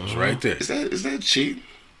 Bam, it's right there. Is that cheating?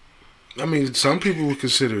 I mean, some people would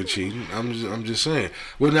consider it cheating. I'm just saying.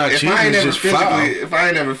 Well, not if cheating. It's just foul. If I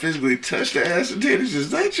ain't never physically touched the ass and titties,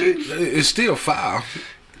 is that cheating? It's still foul.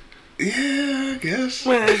 Yeah, I guess.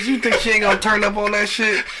 Man, you think she ain't gonna turn up on that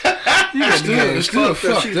shit? It's still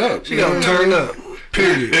fucked up. She gonna turn up.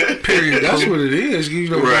 Period. That's what it is.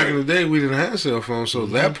 Back in the day, we didn't have cell phones, so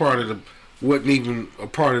that part of the wasn't even a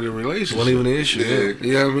part of the relationship. Wasn't even an issue. Yeah.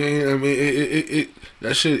 You know what I mean? It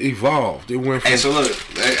that shit evolved. It went from... Hey, so look,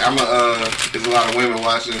 there's a lot of women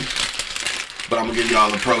watching, but I'm gonna give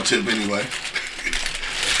y'all a pro tip anyway.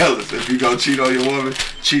 Fellas, if you go cheat on your woman,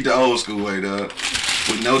 cheat the old school way, dog.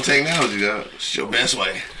 With no technology, dog. It's your best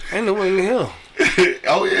way. Ain't no way in hell.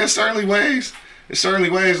 Oh yeah, it's certainly ways.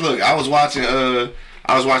 Look, I was watching the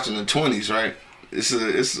 20s, right? It's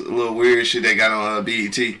a little weird shit they got on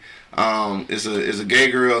BET. It's a gay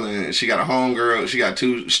girl and she got a homegirl. She got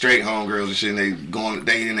two straight homegirls and shit. And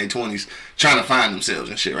they in their 20s trying to find themselves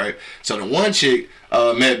and shit, right? So the one chick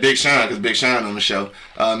met Big Sean because Big Sean on the show.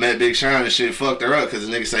 Met Big Sean and shit fucked her up because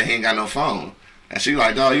the nigga say he ain't got no phone. And she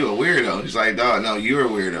like, dawg, you a weirdo. He's like, dawg, no, you're a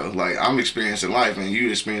weirdo. Like, I'm experiencing life and you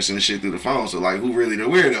experiencing the shit through the phone. So, like, who really the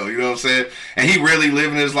weirdo? You know what I'm saying? And he really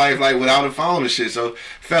living his life, like, without a phone and shit. So,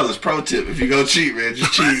 fellas, pro tip, if you go cheat, man,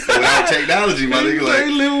 just cheat without technology, my nigga. Like,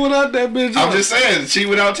 ain't living without that bitch. I'm just saying, cheat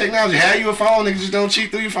without technology. Have you a phone, nigga, just don't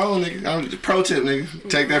cheat through your phone, nigga. Pro tip, nigga.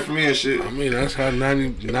 Take that from me and shit. I mean, that's how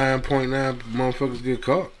 99.9 motherfuckers get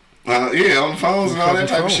caught. Yeah, on the phones and all that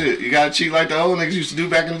type of shit. You gotta cheat like the old niggas used to do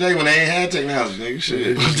back in the day when they ain't had technology, nigga.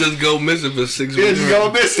 Shit. Just go missing for 6 weeks. Yeah, just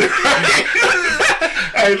go missing.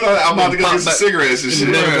 Hey, look, I'm about to go get some cigarettes and shit.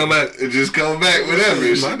 Never come back. And just come back whatever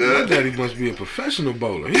and shit. My daddy must be a professional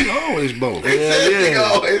bowler. He's always bowling. He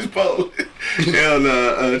always bowling. Hell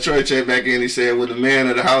no. Troy checked back in. He said, when the man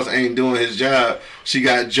of the house ain't doing his job, she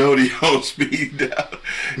got Jody on speed dial.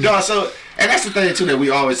 No, so, and that's the thing too that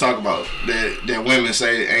we always talk about that women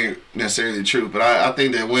say ain't necessarily true. But I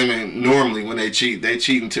think that women normally when they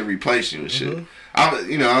cheating to replace you and shit. Mm-hmm.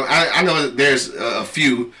 I know that there's a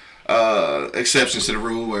few exceptions to the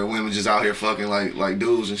rule where women just out here fucking like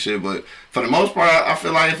dudes and shit, but for the most part, I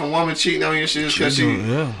feel like if a woman cheating on you and shit, it's because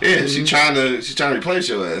she trying to replace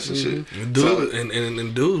your ass and shit. And dudes,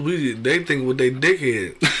 and dudes, they think with their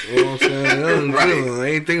dickhead. You know what I'm saying? Right. I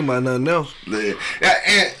ain't thinking about nothing else. Yeah.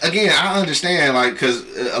 And again, I understand, like, because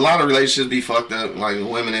a lot of relationships be fucked up. Like,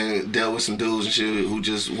 women that dealt with some dudes and shit who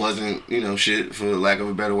just wasn't, shit, for lack of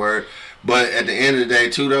a better word. But at the end of the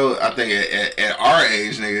day, too, though, I think at our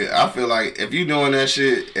age, nigga, I feel like if you doing that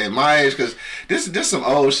shit at my age, because this some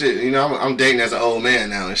old shit. I'm dating as an old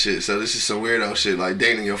man now and shit, so this is some weirdo shit. Like,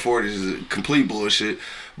 dating in your 40s is complete bullshit.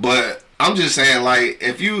 But I'm just saying, like,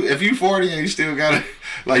 if you 40 and you still got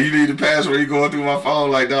like, you need the password, you going through my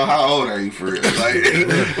phone, like, dog, how old are you for real?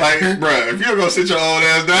 Like, bro, if you're gonna sit your old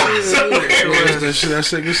ass down somewhere. I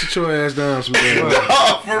said, go sit your ass down somewhere.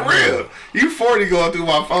 No, for real. You 40 going through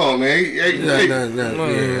my phone, man. You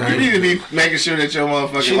need to be making sure that your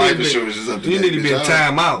motherfucking life insurance is up to date. You need to be in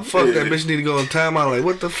timeout. Fuck that bitch need to go in timeout. Like,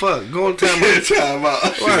 what the fuck? Go in timeout.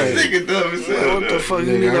 Timeout. Right. Nigga dumb as hell. What the fuck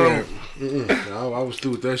you need to I was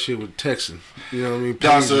through with that shit with texting. You know what I mean?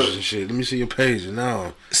 Pages and shit. Let me see your pages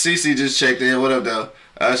now. Cece just checked in. What up, though?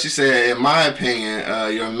 She said, in my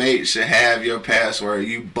opinion, your mate should have your password.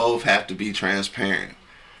 You both have to be transparent.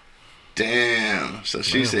 Damn. So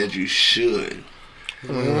she said you should.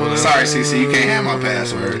 Sorry, Cece, you can't have my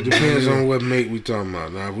password. Depends on what mate we talking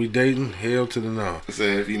about. Now, if we dating, hell to the no. So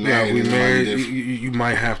if you married, you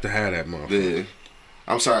might have to have that motherfucker. Yeah.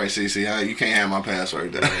 I'm sorry, Cece. You can't have my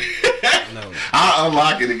password, though. No. I'll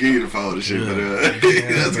unlock it and give you the phone and shit, but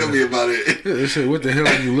that's going to be about it. They say, what the hell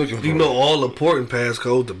are you looking for? You know all the important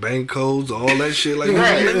passcodes, the bank codes, all that shit. Like,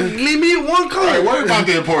 right. Leave me one code. Right, worry about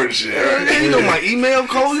the important shit. You know my email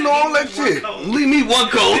code, you know all that shit. Leave me one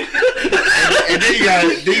code. and then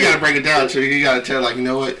you gotta break it down to you. You gotta tell, like, you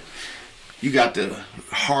know what? You got the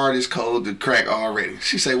hardest code to crack already.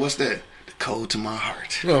 She say, what's that? Code to my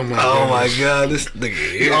heart. Oh my god, this nigga.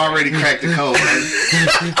 He already cracked the code, man.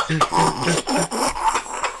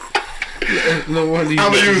 No wonder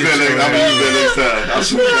I'm gonna use that next time. I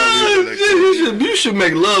swear I'm gonna use that next time. You should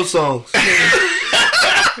make love songs.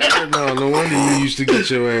 No wonder you used to get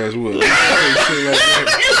your ass whooped. I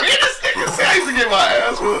used to get my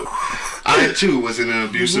ass whooped. I too was in an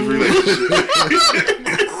abusive relationship.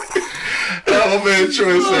 Oh man,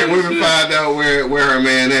 Troy said women find out where her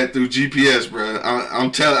man at through GPS, bro.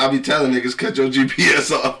 I be telling niggas cut your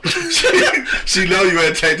GPS off. she know you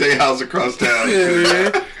at Tay Tay house across town.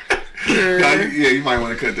 Yeah. You might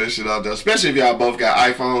want to cut that shit off though. Especially if y'all both got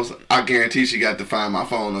iPhones. I guarantee she got to find my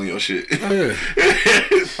phone on your shit. Yeah.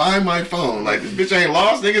 Find my phone. Like this bitch ain't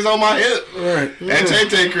lost. Niggas on my hip. Right. At Tay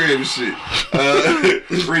Tay crib and shit.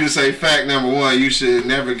 Rita say fact number 1: you should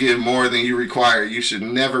never give more than you require. You should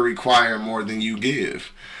never require more than you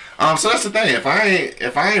give. So that's the thing. If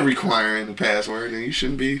I ain't requiring the password, then you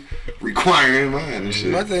shouldn't be requiring mine and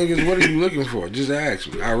shit. My thing is, what are you looking for? Just ask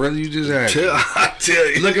me. I'd rather you just ask me. I tell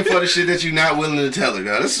you. Looking for the shit that you're not willing to tell her,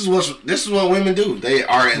 dog. This is what women do. They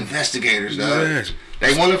are investigators, dog.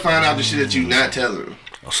 They want to find out the shit that you're not telling them.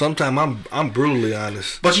 Sometimes I'm brutally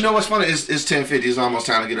honest. But you know what's funny? It's 10:50. It's almost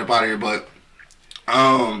time to get up out of here. But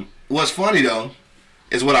what's funny though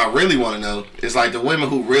is what I really want to know is like the women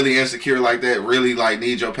who really insecure like that, really like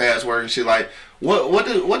need your password and shit. Like what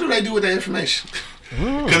do they do with that information?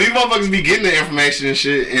 Because these motherfuckers be getting the information and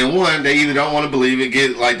shit, and one, they either don't want to believe it,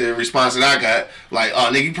 get like the response that I got, like,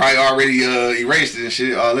 oh nigga, you probably already erased it and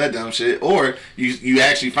shit, all that dumb shit, or you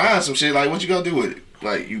actually find some shit, like what you gonna do with it?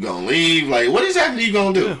 Like, you gonna leave? Like, what exactly you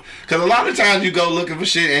gonna do? Because a lot of times you go looking for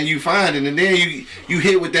shit and you find it, and then you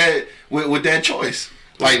hit with that choice.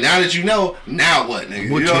 Like, now that you know, now what,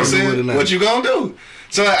 nigga? What you know what I'm saying? What you gonna do?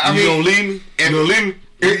 So I mean, gonna leave me? You gonna leave me?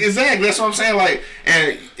 Exactly, that's what I'm saying. Like,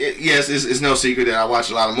 and yes, it's no secret that I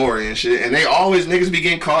watch a lot of Maury and shit, and they always niggas be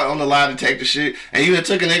getting caught on the lie detector shit. And you done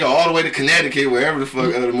took a nigga all the way to Connecticut, wherever the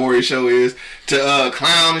fuck the Maury show is, to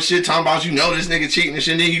clown and shit, talking about this nigga cheating and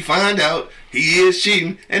shit. And then you find out he is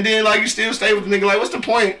cheating, and then like you still stay with the nigga. Like, what's the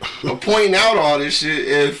point of pointing out all this shit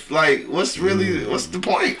if like what's the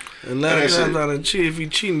point? And that's not a cheat. If you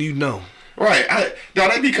cheating, you know. Right,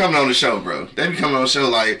 they be coming on the show, bro. They be coming on the show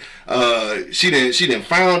like, she didn't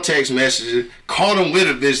found text messages, caught him with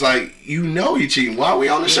a bitch. Like, you know he cheating. Why are we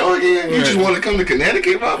on the show again? You just want to come to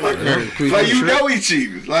Connecticut, motherfucker? Like, you know he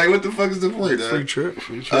cheating. Like, what the fuck is the point, dog? Free trip.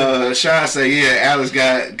 Shy say, yeah, Alice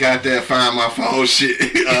got that find my phone shit.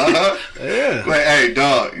 Yeah. Like, hey,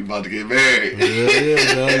 dog, you about to get married.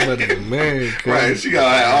 Yeah, dog, you about to get married. Right, she gonna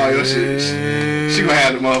have all your shit. She gonna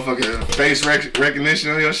have the motherfucking face recognition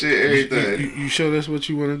on your shit, everything. You sure that's what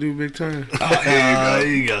you want to do big time? There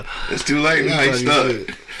you go. It's too late now. He's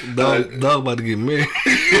stuck. Dog about to get married.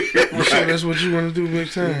 You sure that's what you want to do big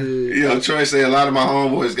time? You know, Troy said a lot of my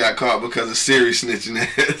homeboys got caught because of Siri snitching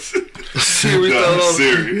ass. Siri,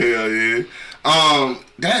 hell yeah.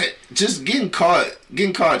 That just getting caught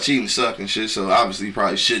cheating suck and shit. So obviously you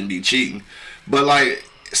probably shouldn't be cheating. But like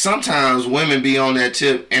sometimes women be on that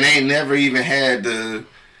tip and they ain't never even had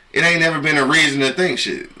it ain't never been a reason to think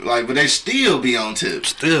shit. Like, but they still be on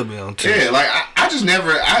tips. Yeah, like I just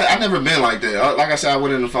never, I never been like that. Like I said, I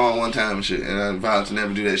went in the phone one time and shit, and I vowed to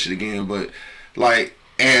never do that shit again. But, like,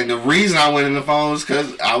 and the reason I went in the phone was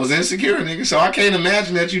because I was insecure, nigga. So I can't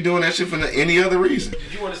imagine that you doing that shit for any other reason.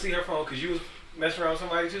 Did you want to see her phone because you was messing around with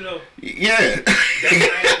somebody too, though? Yeah. 99%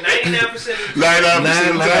 of the time.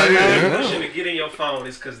 They pushing to get in your phone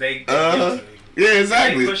is because they yeah,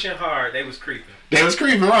 exactly. They pushing hard. They was creeping. They was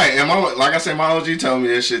creeping, right? And like I said, my OG told me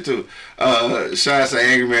that shit too. Shy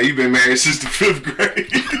say, angry man, you been married since the 5th grade.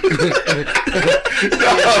 No,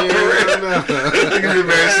 for real. Nigga been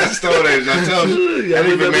married since the Stone Age. I tell you, that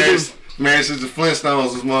nigga been married since the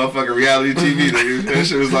Flintstones was motherfucking reality TV.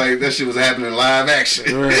 Nigga. That shit was happening live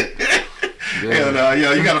action. Right. Hell no,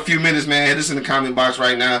 yo, you got a few minutes, man. Hit us in the comment box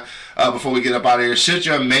right now before we get up out of here. Should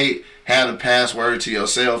your mate have a password to your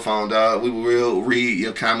cell phone, dog? We will read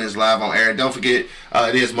your comments live on air. Don't forget,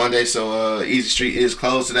 it is Monday, so Easy Street is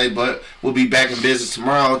closed today, but we'll be back in business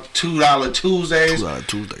tomorrow. $2 Tuesdays. $2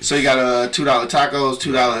 Tuesdays. So you got $2 tacos,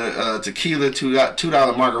 $2 tequila,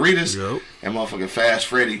 $2 margaritas, and motherfucking Fast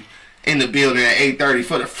Freddy in the building at 8:30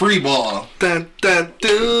 for the free ball. That's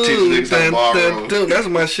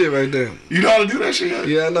my shit right there. You know how to do that shit?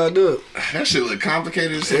 Yeah, I know how to do it. That shit look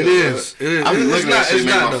complicated as hell. It is. I be looking at that shit,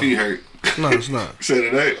 make my feet hurt. No, it's not. Said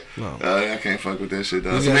it ain't? No. I can't fuck with that shit,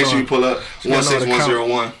 though. So make sure you pull up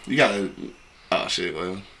 16101. You gotta... Oh, shit,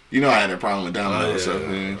 well. You know I had that problem with download and stuff,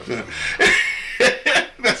 man.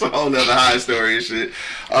 That's a whole nother high story and shit.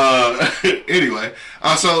 Anyway,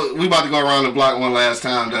 so we about to go around the block one last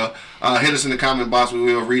time, though. Hit us in the comment box. We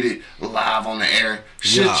will read it live on the air.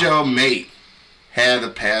 Should your mate have the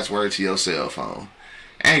password to your cell phone.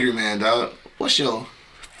 Angry man, dog. What's your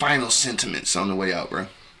final sentiments on the way out, bro?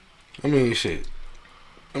 I mean, shit.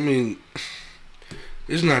 I mean,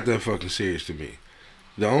 it's not that fucking serious to me.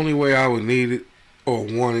 The only way I would need it or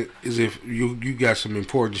want it is if you got some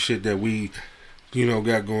important shit that we, you know,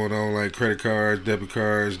 got going on, like credit cards, debit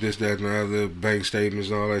cards, this, that, and the other, bank statements,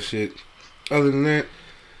 and all that shit. Other than that,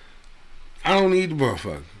 I don't need the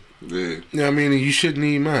motherfucker. Yeah. You know what I mean? And you shouldn't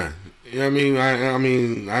need mine. You know what I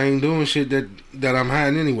mean? I ain't doing shit that I'm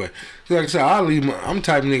hiding anyway. Like I said, I'm the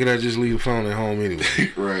type of nigga that just leave the phone at home anyway.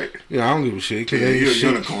 Right. You know, I don't give a shit. Yeah, you're a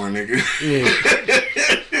unicorn, nigga. Yeah.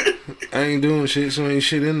 I ain't doing shit, so ain't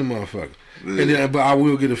shit in the motherfucker. Yeah. And then, but I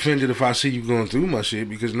will get offended if I see you going through my shit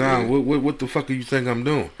because now, what the fuck do you think I'm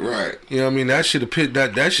doing? Right. You know what I mean? That shit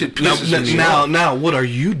pisses me off. Now, what are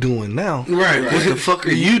you doing now? Right. What the fuck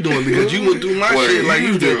are you doing? Because you went through my What shit are like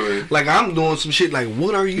you you doing? did. Like I'm doing some shit. Like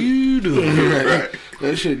what are you doing? Right.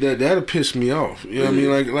 That shit that'll piss me off. You know what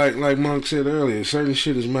I mean? Like Monk said earlier, certain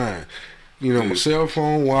shit is mine. You know, my cell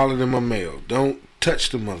phone, wallet, and my mail. Don't touch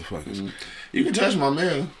the motherfuckers. You can touch my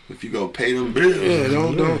mail if you go pay them bills. Yeah,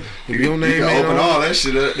 don't. If your name you ain't can open on, all that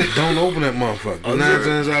shit up. don't open that motherfucker. 9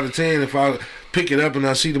 times out of 10, if I pick it up and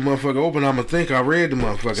I see the motherfucker open, I'ma think I read the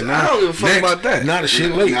motherfucker. I don't give a fuck about that. Now the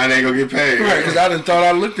shit late. Now they ain't gonna get paid. Right, because I done thought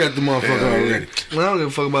I looked at the motherfucker already. I don't give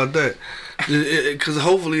a fuck about that. Because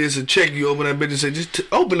hopefully it's a check. You open that bitch and say, just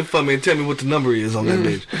open it for me and tell me what the number is on that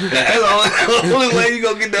bitch. That's the only way you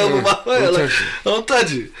gonna get that over my head. Don't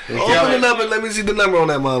touch it. Open it up and let me see the number on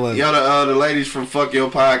that motherfucker. Yo, the ladies from Fuck Your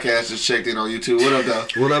Podcast just checked in on YouTube. What up, though?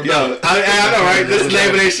 What up, Yo, though? I know, right? That's the name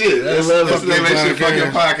of their shit. That's the name of their shit. Fuck Your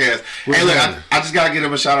Podcast. Hey, look, I just gotta give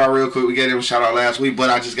them a shout out real quick. We gave them a shout out last week, but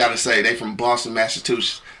I just gotta say they from Boston,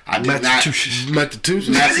 Massachusetts. Massachusetts.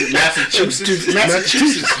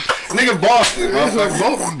 Nigga, Boston,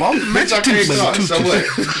 motherfucker. Boston. Bitch, I can't talk. So what?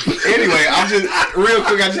 Anyway, I'm just real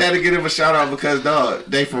quick. I just had to give him a shout out because dog,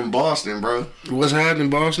 they from Boston, bro. What's happening in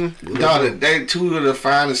Boston? Dog, they two of the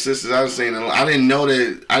finest sisters I've seen. I didn't know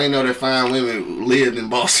that fine women lived in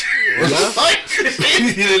Boston. You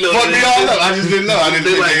didn't know. Fuck me all up. I just didn't know. I didn't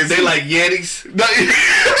think they like Yetis.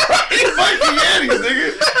 Like the Yetis,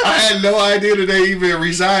 nigga. I had no idea that they even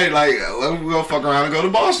resided. Like, we're gonna fuck around and go to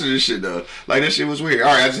Boston and shit, though. Like, that shit was weird. All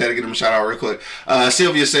right, I just had to give them a shout out real quick.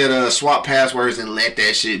 Sylvia said, swap passwords and let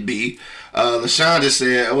that shit be. LaShonda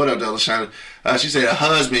said, what up, though, LaShonda? She said, a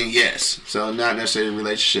husband, yes. So, not necessarily a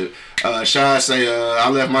relationship. Sean say, I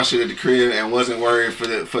left my shit at the crib and wasn't worried for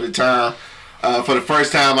the time. For the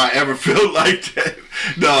first time I ever felt like that.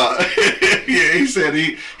 No, yeah, he said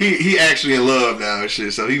he actually in love now and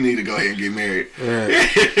shit, so he need to go ahead and get married.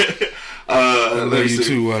 Right. I love you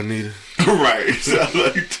too, Juanita. Right, so I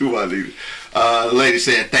love you too, Juanita. The lady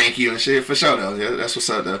said thank you and shit for sure though. Yeah, that's what's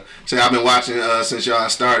up though. Say I've been watching since y'all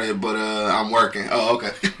started, but I'm working. Oh,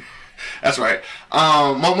 okay. That's right.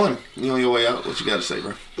 More money. You on your way out? What you got to say,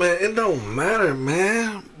 bro? Man, it don't matter,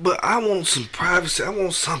 man. But I want some privacy. I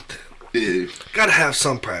want something. Yeah. Gotta have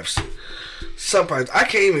some privacy. Some privacy. I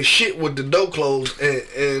can't even shit with the door closed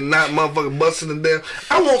and not motherfucking busting them down.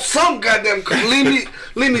 I want some goddamn.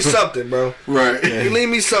 Leave me something, bro. Right. Leave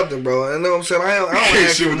me something, bro. You know what I'm saying? I don't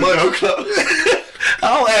ask for much. I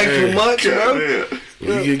don't ask for much, bro.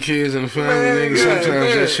 When you get kids in the family, nigga,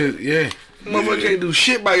 sometimes that shit, yeah. Motherfucker can't do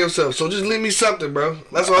shit by yourself, so just leave me something, bro.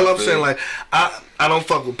 That's all I'm saying. Like, I don't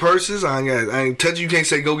fuck with purses. I ain't touch you. You can't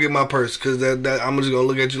say go get my purse, cause that I'm just gonna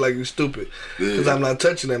look at you like you stupid. Cause I'm not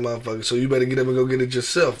touching that motherfucker. So you better get up and go get it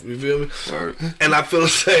yourself. You feel me? Right. And I feel the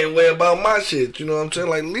same way about my shit. You know what I'm saying?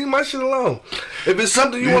 Like, leave my shit alone. If it's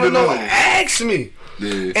something you want to know, ask me.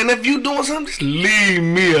 Yeah. And if you doing something, just leave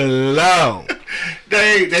me alone.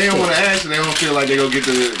 They don't want to ask, and they don't feel like they gonna get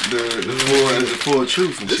the full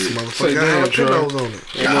truth and This shit. motherfucker got pillows on it.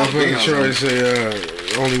 That motherfucker Troy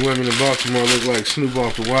say only women in Baltimore look like Snoop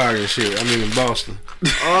off the wire and shit. I mean in Boston.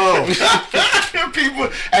 Oh. People,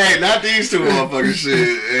 hey, not these two motherfuckers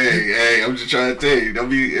shit. Hey, I'm just trying to tell you, don't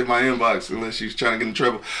be in my inbox unless she's trying to get in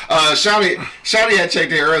trouble. Shawty had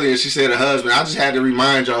checked in earlier. She said her husband. I just had to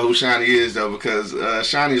remind y'all who Shawty is though, because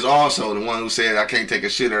Shawty's also the one who said I can't take a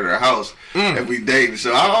shit at her house if we dating.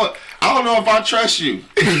 So I don't know if I trust you.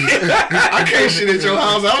 I can't shit at your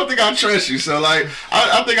house. I don't think I trust you. So like,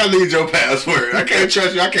 I think I need your password. I can't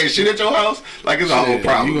trust you. I can't shit at your house. Like it's a whole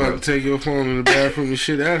problem. You got to take your phone in the bathroom and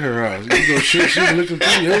shit at her house. You go shit. She's looking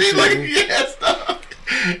through your shit. Like, yes, dog.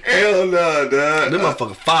 Hell no, dog. Them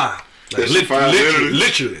motherfucker fire. Like, Literally.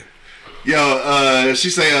 literally. Yo,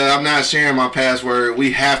 she say, I'm not sharing my password.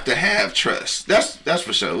 We have to have trust. That's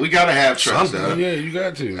for sure. We gotta have trust. Yeah, you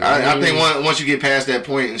got to. I think once you get past that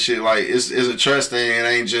point and shit, like it's a trust thing. It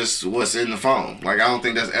ain't just what's in the phone. Like I don't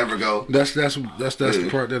think that's ever go. That's the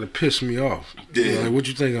part that'll piss me off. Yeah. Like, what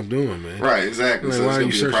you think I'm doing, man? Right, exactly. Like, So why are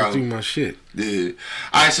you searching through my shit? Yeah.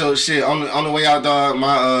 Alright, so shit on the way out, dog.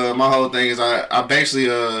 My whole thing is I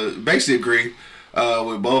basically agree.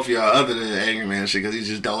 With both y'all, other than the Angry Man shit, because he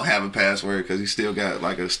just don't have a password because he still got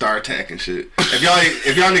like a StarTAC and shit. If y'all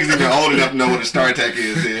niggas even old enough to know what a StarTAC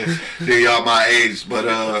is, then y'all my age. But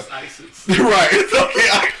right,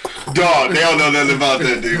 dog, they don't know nothing about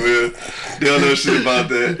that, dude. Man. They don't know shit about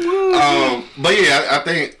that. But yeah, I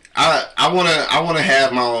think I wanna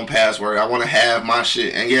have my own password. I wanna have my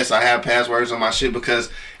shit, and yes, I have passwords on my shit because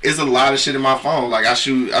it's a lot of shit in my phone. Like I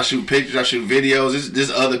shoot pictures, I shoot videos.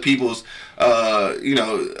 This other people's.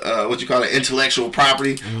 What you call it, intellectual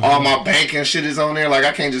property. Mm-hmm. All my banking shit is on there. Like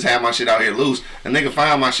I can't just have my shit out here loose. A nigga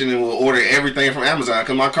find my shit and will order everything from Amazon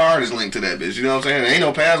because my card is linked to that bitch. You know what I'm saying? There ain't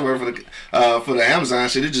no password for the Amazon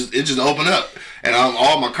shit. It just open up, and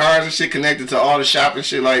all my cards and shit connected to all the shopping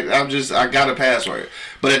shit. Like I got a password.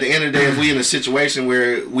 But at the end of the day, if we in a situation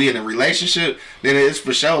where we in a relationship, then it's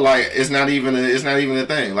for sure like it's not even a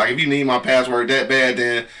thing. Like if you need my password that bad,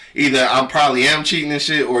 then either I probably am cheating and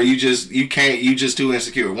shit, or you just too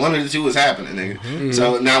insecure. One of the two is happening, nigga. Mm-hmm.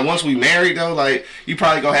 So now once we married though, like you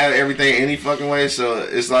probably gonna have everything any fucking way. So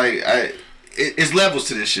it's like it's levels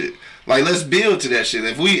to this shit. Like let's build to that shit.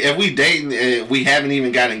 If we dating and we haven't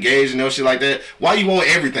even got engaged and no shit like that, why you want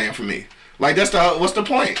everything from me? Like what's the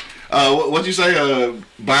point? What you say?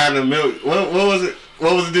 Buying the milk. What was it?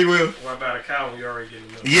 What was the D Will? Why buy a cow when you already getting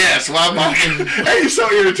milk? Yes, why buy? Hey, you so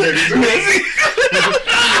irritated.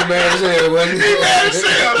 Mad as hell, wasn't he? Mad as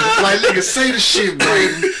hell. Like nigga, say the shit, bro.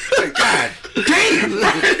 Like, God damn.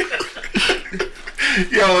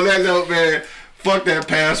 Yo, on that note, man. Fuck that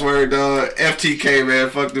password, dog. FTK, man.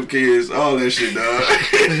 Fuck them kids. All that shit, dog.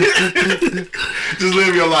 Just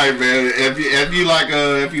live your life, man. If you like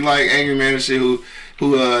Angry Man and shit who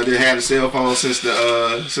did had a cell phone since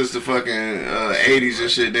the fucking 80s and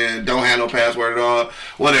shit, then don't have no password at all.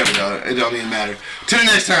 Whatever, dog. It don't even matter. Till the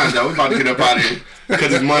next time, though. We about to get up out of here.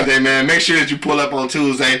 Because it's Monday, man. Make sure that you pull up on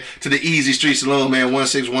Tuesday to the Easy Street Saloon, man.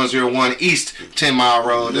 16101 East 10 Mile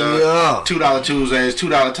Road, dog. Yeah. $2 Tuesdays,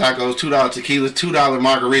 $2 tacos, $2 tequilas, $2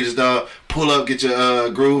 margaritas, dog. Pull up, get your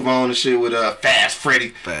groove on and shit with Fast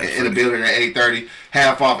Freddy in the building at 8:30.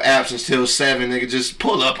 Half off apps until 7, nigga. Just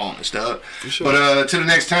pull up on us, dog. Sure. But till the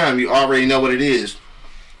next time, you already know what it is.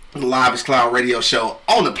 The Livest Cloud Radio Show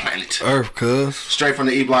on the planet Earth, cuz. Straight from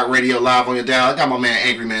the E-Block Radio, live on your dial. I got my man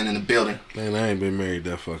Angry Man in the building. Man, I ain't been married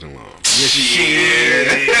that fucking long. Shit.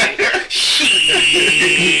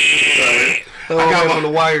 I got him on the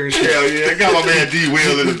wire and shit. Hell yeah. I got my man D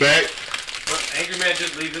Will in the back. But Angry Man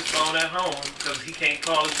just leave his phone at home because he can't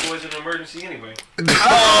call his boys in an emergency anyway.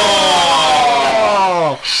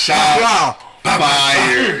 Oh! Shot.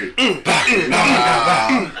 Fired.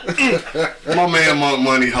 My man Monk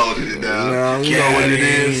Money holding it down. No, you know what it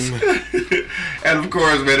is. And of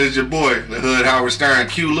course, man, it's your boy, the Hood Howard Stern,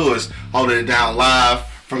 Q Lewis, holding it down live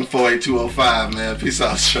from 48205, man. Peace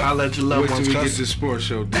out, show. I'll let you love Wait till once we get this sports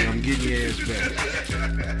show done. I'm getting your ass back.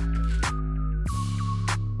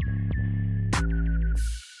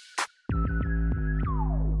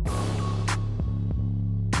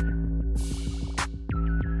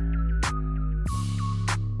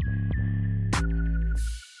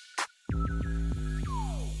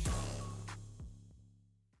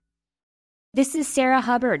 This is Sarah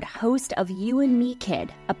Hubbard, host of You and Me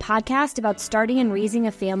Kid, a podcast about starting and raising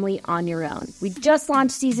a family on your own. We just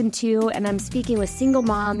launched season 2, and I'm speaking with single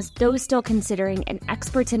moms, those still considering, and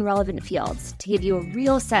experts in relevant fields to give you a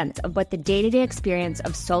real sense of what the day-to-day experience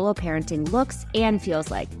of solo parenting looks and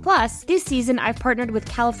feels like. Plus, this season, I've partnered with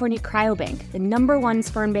California Cryobank, the #1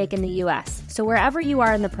 sperm bank in the U.S. So wherever you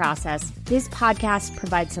are in the process, this podcast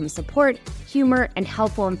provides some support, humor, and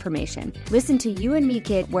helpful information. Listen to You and Me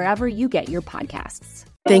Kid wherever you get your podcasts.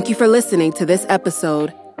 Thank you for listening to this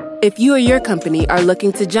episode. If you or your company are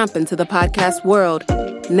looking to jump into the podcast world,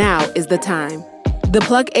 now is the time. The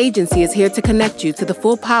Plug Agency is here to connect you to the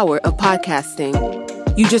full power of podcasting.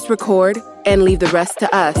 You just record and leave the rest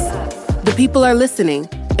to us. The people are listening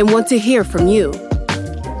and want to hear from you.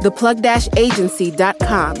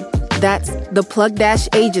 theplug-agency.com. That's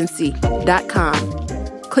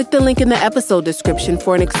theplug-agency.com. Click the link in the episode description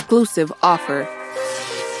for an exclusive offer.